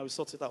apologize and I will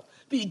sort it out.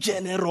 Be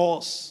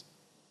generous.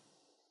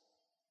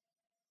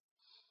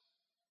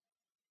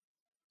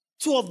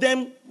 Two of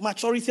them,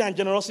 maturity and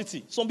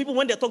generosity. Some people,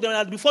 when they talk to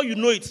them, before you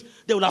know it,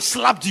 they will have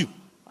slapped you.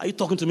 Are you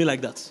talking to me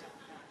like that?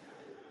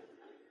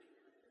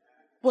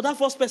 But that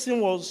first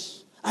person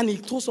was, and he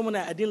told someone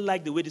that I didn't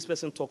like the way this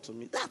person talked to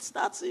me.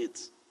 That's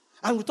it.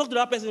 And we talked to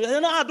that person. He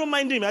said, no, I don't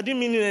mind him. I didn't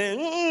mean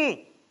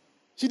it.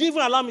 She didn't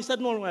even allow me. She said,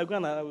 no, I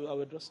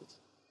will address it.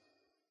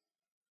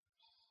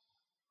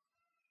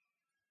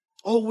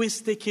 Always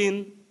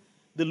taking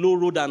the low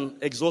road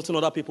and exalting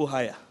other people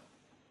higher.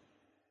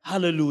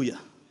 Hallelujah.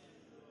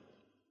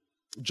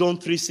 John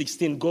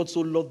 3:16, God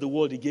so loved the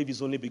world, he gave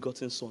his only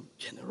begotten son.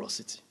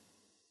 Generosity.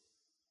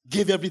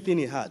 Gave everything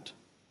he had.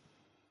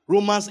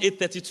 Romans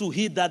 8:32,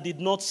 he that did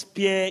not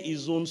spare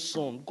his own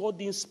son. God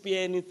didn't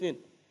spare anything.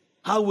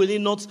 How will he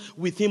not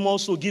with him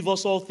also give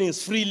us all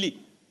things freely?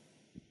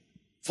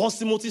 1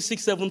 Timothy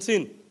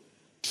 6:17,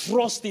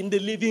 trust in the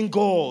living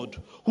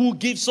God who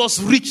gives us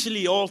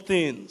richly all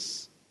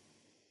things.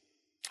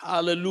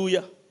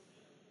 Hallelujah.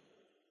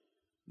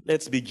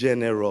 Let's be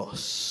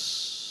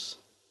generous.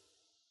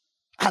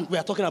 And we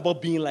are talking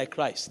about being like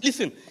Christ.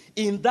 Listen,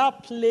 in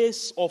that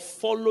place of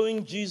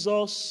following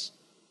Jesus,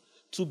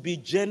 to be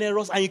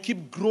generous, and you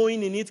keep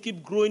growing in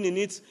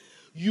it,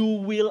 you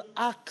will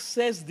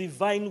access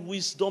divine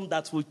wisdom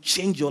that will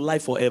change your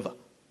life forever.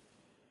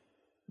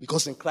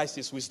 Because in Christ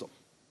is wisdom.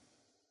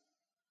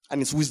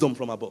 And it's wisdom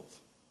from above.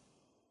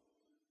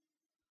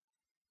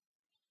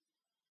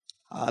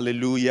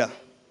 Hallelujah.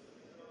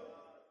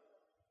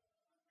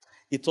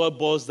 It all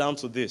boils down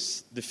to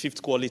this, the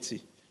fifth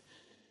quality.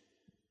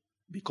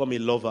 Become a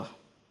lover.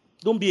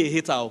 Don't be a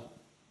hater.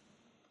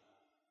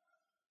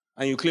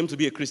 And you claim to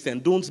be a Christian.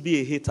 Don't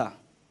be a hater.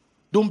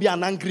 Don't be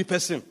an angry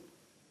person.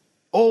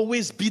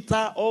 Always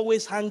bitter,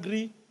 always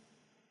hungry.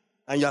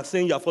 And you are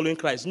saying you are following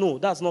Christ. No,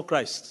 that's not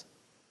Christ.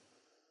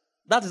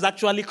 That is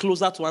actually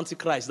closer to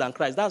Antichrist than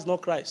Christ. That's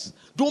not Christ.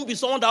 Don't be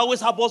someone that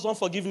always harbors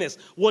unforgiveness.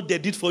 What they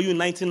did for you in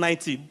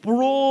 1990.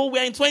 Bro,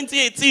 we're in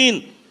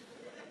 2018.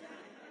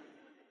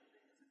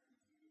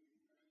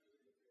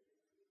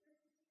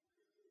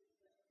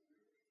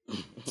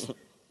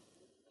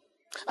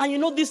 And you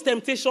know these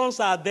temptations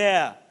are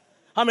there.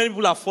 How many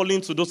people have fallen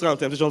into those kind of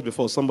temptations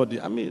before?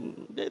 Somebody. I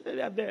mean, they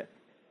are there.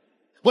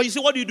 But you see,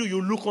 what do?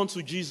 You look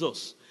unto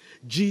Jesus.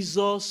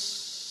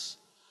 Jesus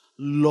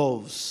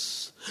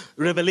loves.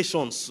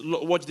 Revelations.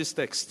 Watch this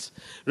text.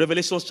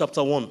 Revelations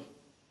chapter 1.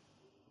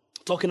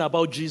 Talking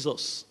about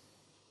Jesus.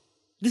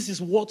 This is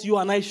what you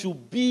and I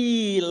should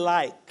be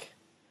like.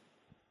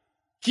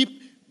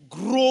 Keep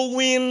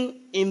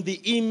growing in the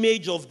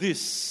image of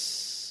this.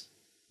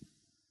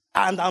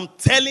 And I'm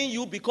telling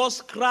you,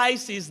 because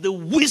Christ is the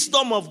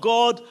wisdom of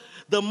God,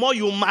 the more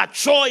you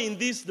mature in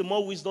this, the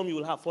more wisdom you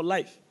will have for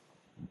life.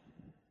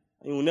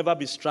 And you will never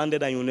be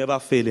stranded and you will never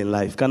fail in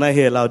life. Can I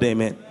hear a loud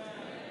amen? Amen.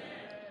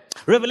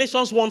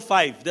 Revelations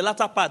 1:5, the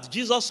latter part,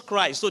 Jesus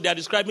Christ. So they are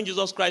describing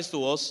Jesus Christ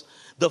to us,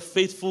 the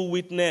faithful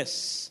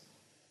witness.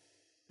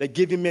 They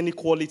give him many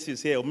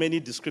qualities here, many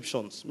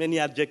descriptions, many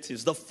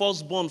adjectives. The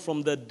firstborn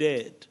from the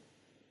dead.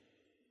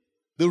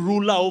 The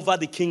ruler over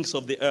the kings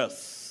of the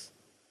earth.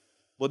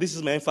 But this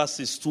is my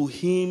emphasis, to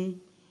him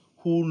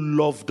who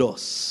loved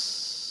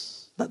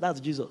us. That's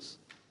Jesus.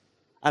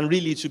 And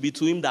really it should be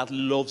to him that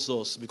loves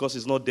us, because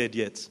he's not dead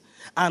yet.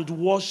 And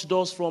washed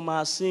us from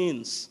our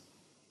sins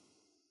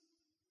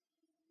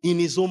in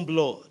his own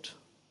blood.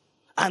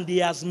 And he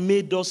has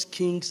made us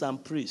kings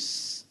and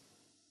priests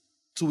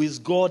to his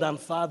God and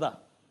Father.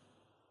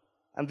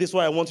 And this is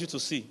what I want you to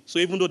see. So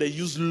even though they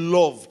used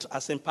loved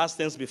as in past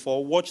tense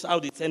before, watch how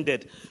it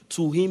ended.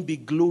 To him be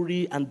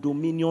glory and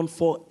dominion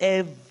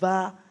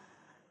forever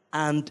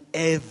and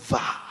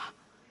ever.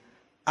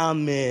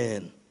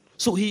 Amen.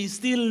 So he is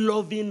still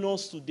loving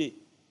us today.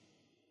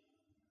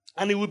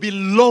 And he will be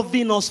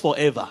loving us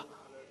forever.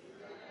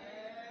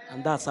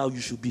 And that's how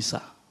you should be,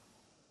 sir.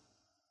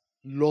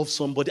 Love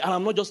somebody. And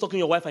I'm not just talking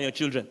your wife and your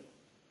children.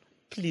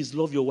 Please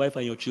love your wife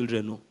and your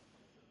children, no?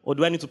 Or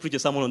do I need to preach a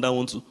sermon on that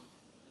one too?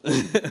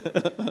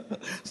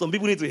 Some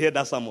people need to hear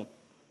that sermon.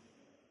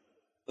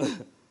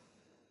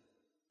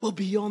 But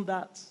beyond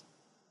that,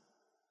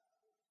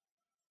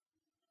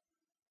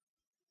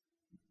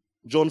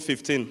 John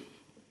 15.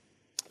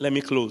 Let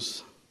me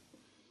close.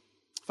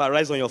 If I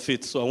rise on your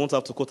feet, so I won't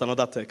have to quote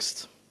another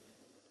text.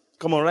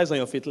 Come on, rise on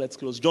your feet. Let's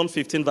close. John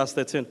 15, verse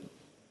 13.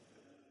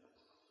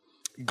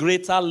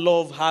 Greater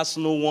love has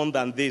no one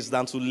than this,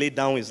 than to lay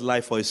down his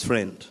life for his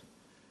friend.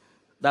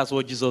 That's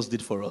what Jesus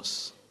did for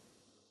us.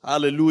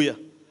 Hallelujah.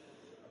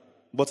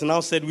 But now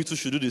said we too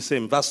should do the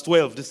same. Verse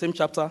 12, the same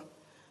chapter.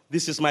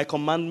 This is my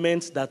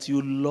commandment, that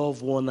you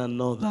love one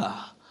another.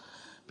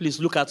 Please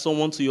look at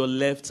someone to your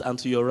left and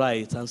to your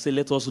right and say,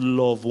 let us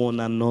love one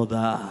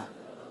another.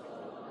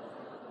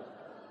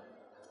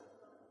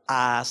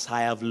 As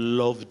I have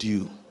loved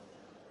you.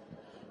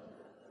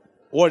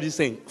 What are you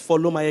saying?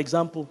 Follow my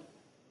example.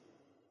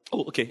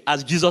 Oh, okay.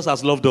 As Jesus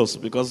has loved us.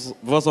 Because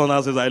verse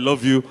 1 says, I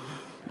love you.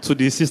 To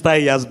the sister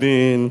he has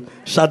been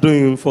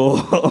shadowing for.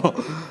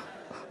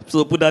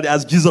 So put that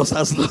as Jesus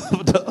has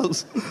loved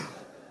us.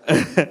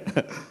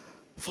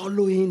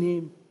 Following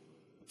him.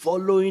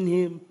 Following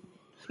him.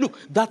 Look,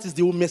 that is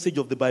the whole message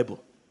of the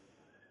Bible.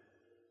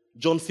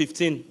 John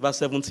 15, verse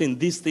 17.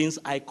 These things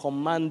I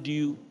command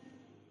you,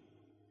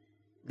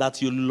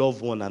 that you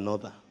love one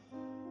another.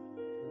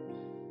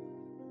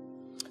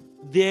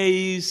 There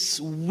is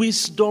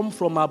wisdom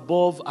from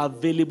above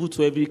available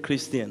to every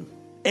Christian.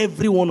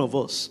 Every one of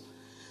us.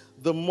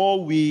 The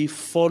more we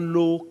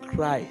follow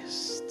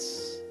Christ,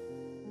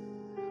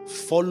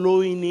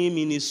 following him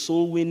in his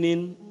soul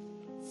winning,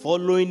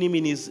 following him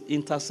in his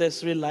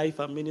intercessory life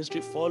and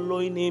ministry,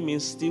 following him in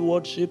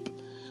stewardship,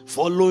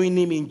 following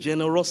him in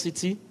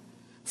generosity,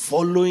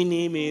 following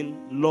him in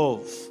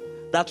love.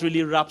 That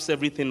really wraps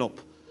everything up.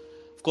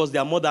 Of course,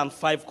 there are more than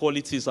 5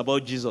 qualities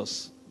about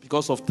Jesus.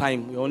 Because of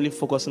time, we're only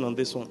focusing on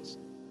these ones.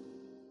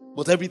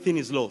 But everything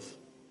is love.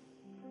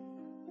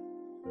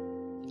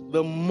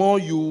 The more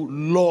you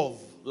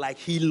love like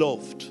he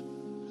loved,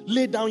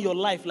 lay down your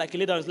life like he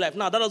laid down his life.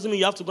 Now, that doesn't mean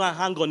you have to go and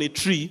hang on a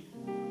tree.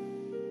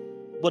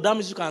 But that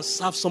means you can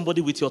serve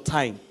somebody with your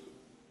time.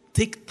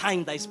 Take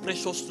time that is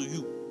precious to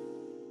you.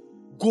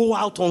 Go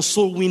out on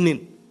soul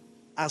winning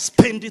and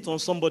spend it on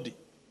somebody.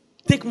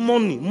 Take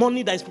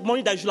money that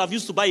you should have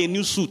used to buy a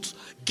new suit.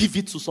 Give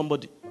it to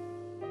somebody.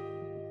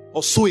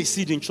 Or sow a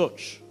seed in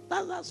church.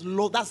 That's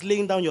love. That's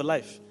laying down your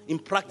life in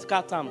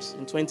practical terms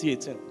in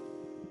 2018.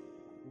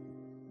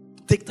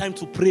 Take time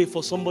to pray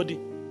for somebody.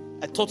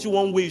 I taught you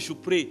one way you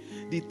should pray.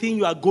 The thing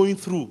you are going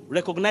through,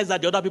 recognize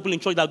that the other people in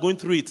church that are going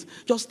through it.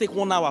 Just take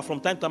 1 hour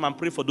from time to time and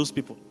pray for those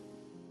people.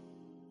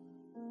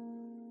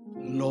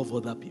 Love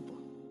other people.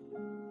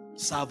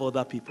 Serve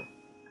other people.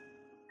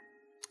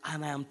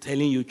 And I am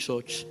telling you,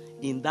 church,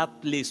 in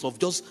that place of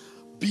just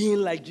being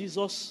like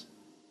Jesus,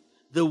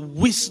 the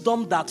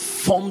wisdom that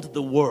formed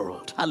the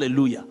world,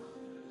 hallelujah,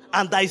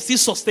 and that is still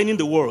sustaining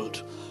the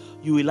world,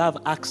 you will have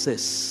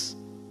access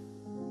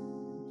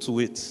to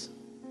it.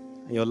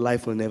 And your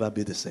life will never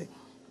be the same.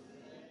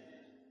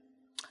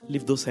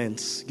 Lift those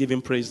hands. Give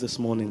him praise this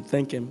morning.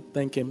 Thank him,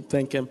 thank him,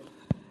 thank him.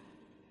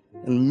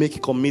 And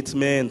make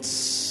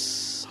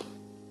commitments.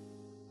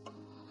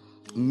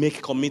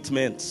 Make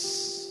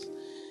commitments.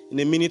 In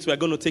a minute, we are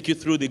going to take you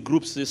through the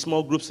groups, the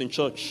small groups in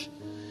church.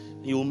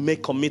 You will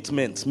make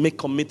commitments. Make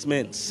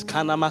commitments.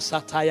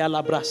 Kanamasataya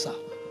labrasa.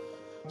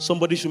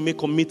 Somebody should make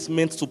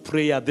commitments to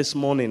prayer this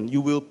morning.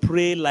 You will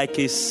pray like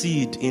a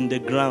seed in the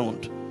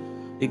ground.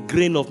 A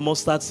grain of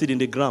mustard seed in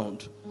the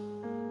ground.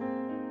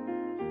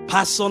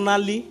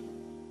 Personally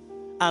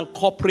and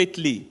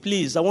corporately.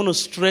 Please, I want to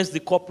stress the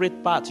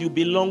corporate part. You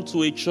belong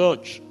to a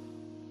church.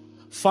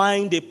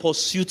 Find a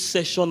pursuit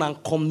session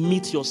and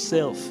commit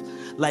yourself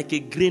like a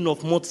grain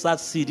of mustard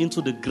seed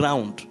into the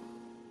ground.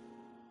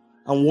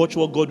 And watch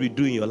what God will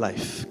do in your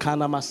life.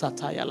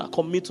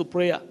 Commit to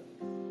prayer.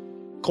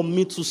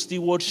 Commit to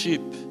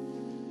stewardship.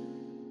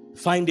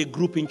 Find a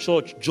group in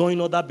church. Join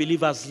other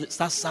believers.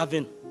 Start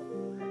serving.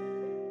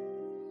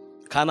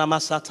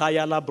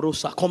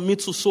 Commit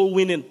to soul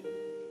winning.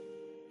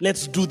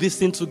 Let's do this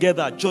thing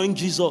together. Join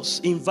Jesus.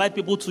 Invite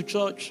people to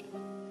church.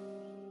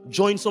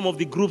 Join some of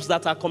the groups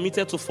that are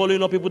committed to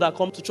following up people that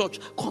come to church.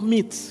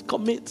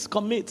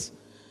 Commit.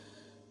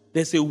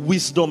 There's a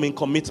wisdom in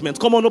commitment.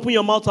 Come on, open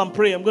your mouth and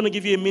pray. I'm going to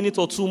give you a minute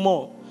or two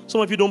more. Some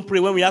of you don't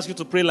pray. When we ask you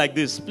to pray like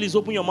this, please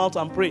open your mouth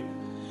and pray.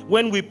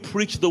 When we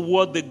preach the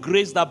word, the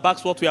grace that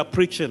backs what we are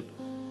preaching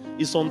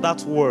is on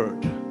that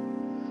word.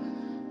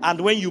 And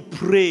when you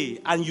pray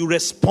and you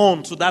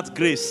respond to that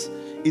grace,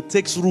 it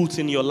takes root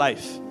in your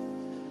life.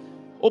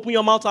 Open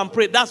your mouth and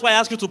pray. That's why I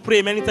ask you to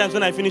pray many times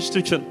when I finish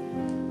teaching.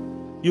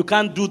 You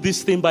can't do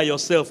this thing by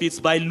yourself. It's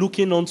by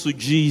looking unto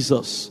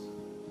Jesus.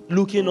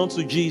 Looking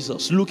unto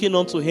Jesus. Looking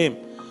unto Him.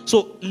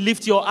 So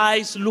lift your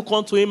eyes, look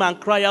unto Him and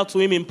cry out to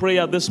Him in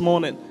prayer this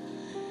morning.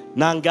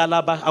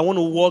 Nangalaba, I want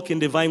to walk in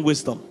divine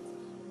wisdom.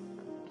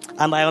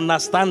 And I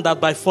understand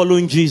that by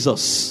following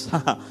Jesus,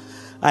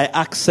 I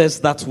access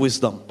that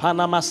wisdom.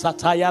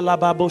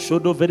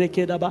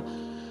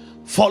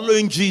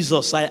 Following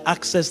Jesus, I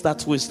access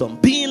that wisdom.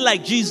 Being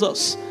like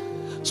Jesus.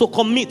 So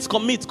commit.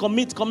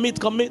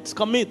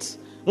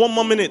 1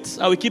 more minute.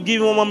 I will keep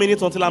giving 1 more minute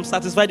until I'm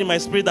satisfied in my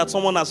spirit that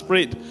someone has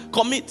prayed.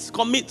 Commit.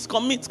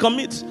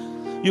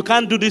 You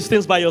can't do these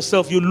things by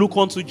yourself. You look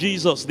unto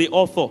Jesus, the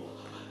author,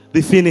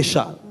 the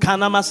finisher.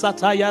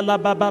 Kanamasataya la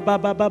ba ba ba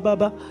ba ba ba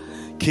ba.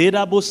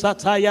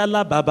 Kedabusataya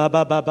la ba ba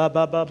ba ba ba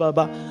ba ba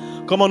ba.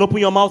 Come on, open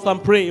your mouth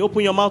and pray.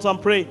 Open your mouth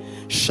and pray.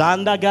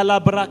 Shanda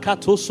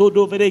galabrakato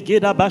sodo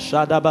veregeda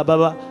bashada ba ba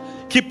ba.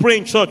 Keep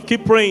praying, church.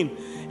 Keep praying.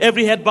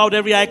 Every head bowed,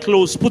 every eye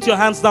closed. Put your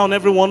hands down,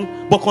 everyone.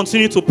 But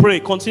continue to pray.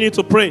 Continue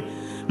to pray.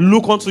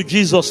 Look unto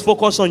Jesus.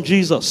 Focus on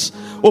Jesus.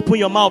 Open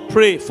your mouth.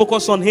 Pray.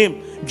 Focus on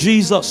Him.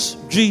 Jesus.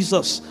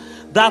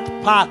 That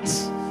part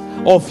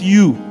of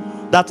you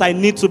that I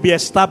need to be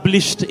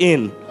established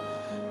in,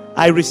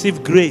 I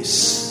receive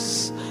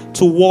grace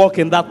to walk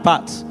in that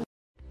path.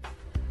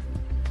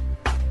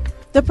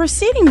 The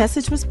preceding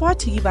message was brought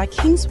to you by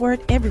King's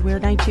Word Everywhere,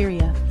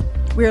 Nigeria.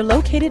 We are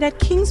located at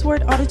King's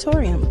Word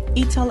Auditorium,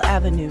 Etel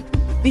Avenue,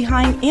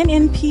 behind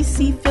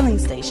NNPC Filling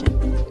Station,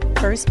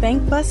 First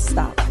Bank Bus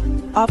Stop,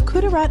 off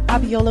Kudirat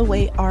Abiola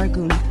Way,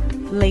 Oregun,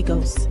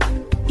 Lagos.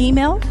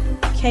 Email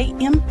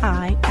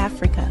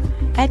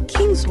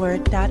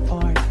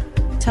kmiafrica@kingsword.org.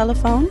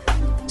 Telephone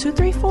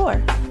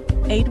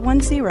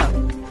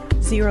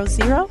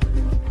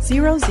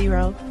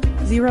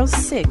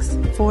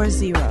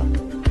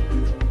 234-810-00000640.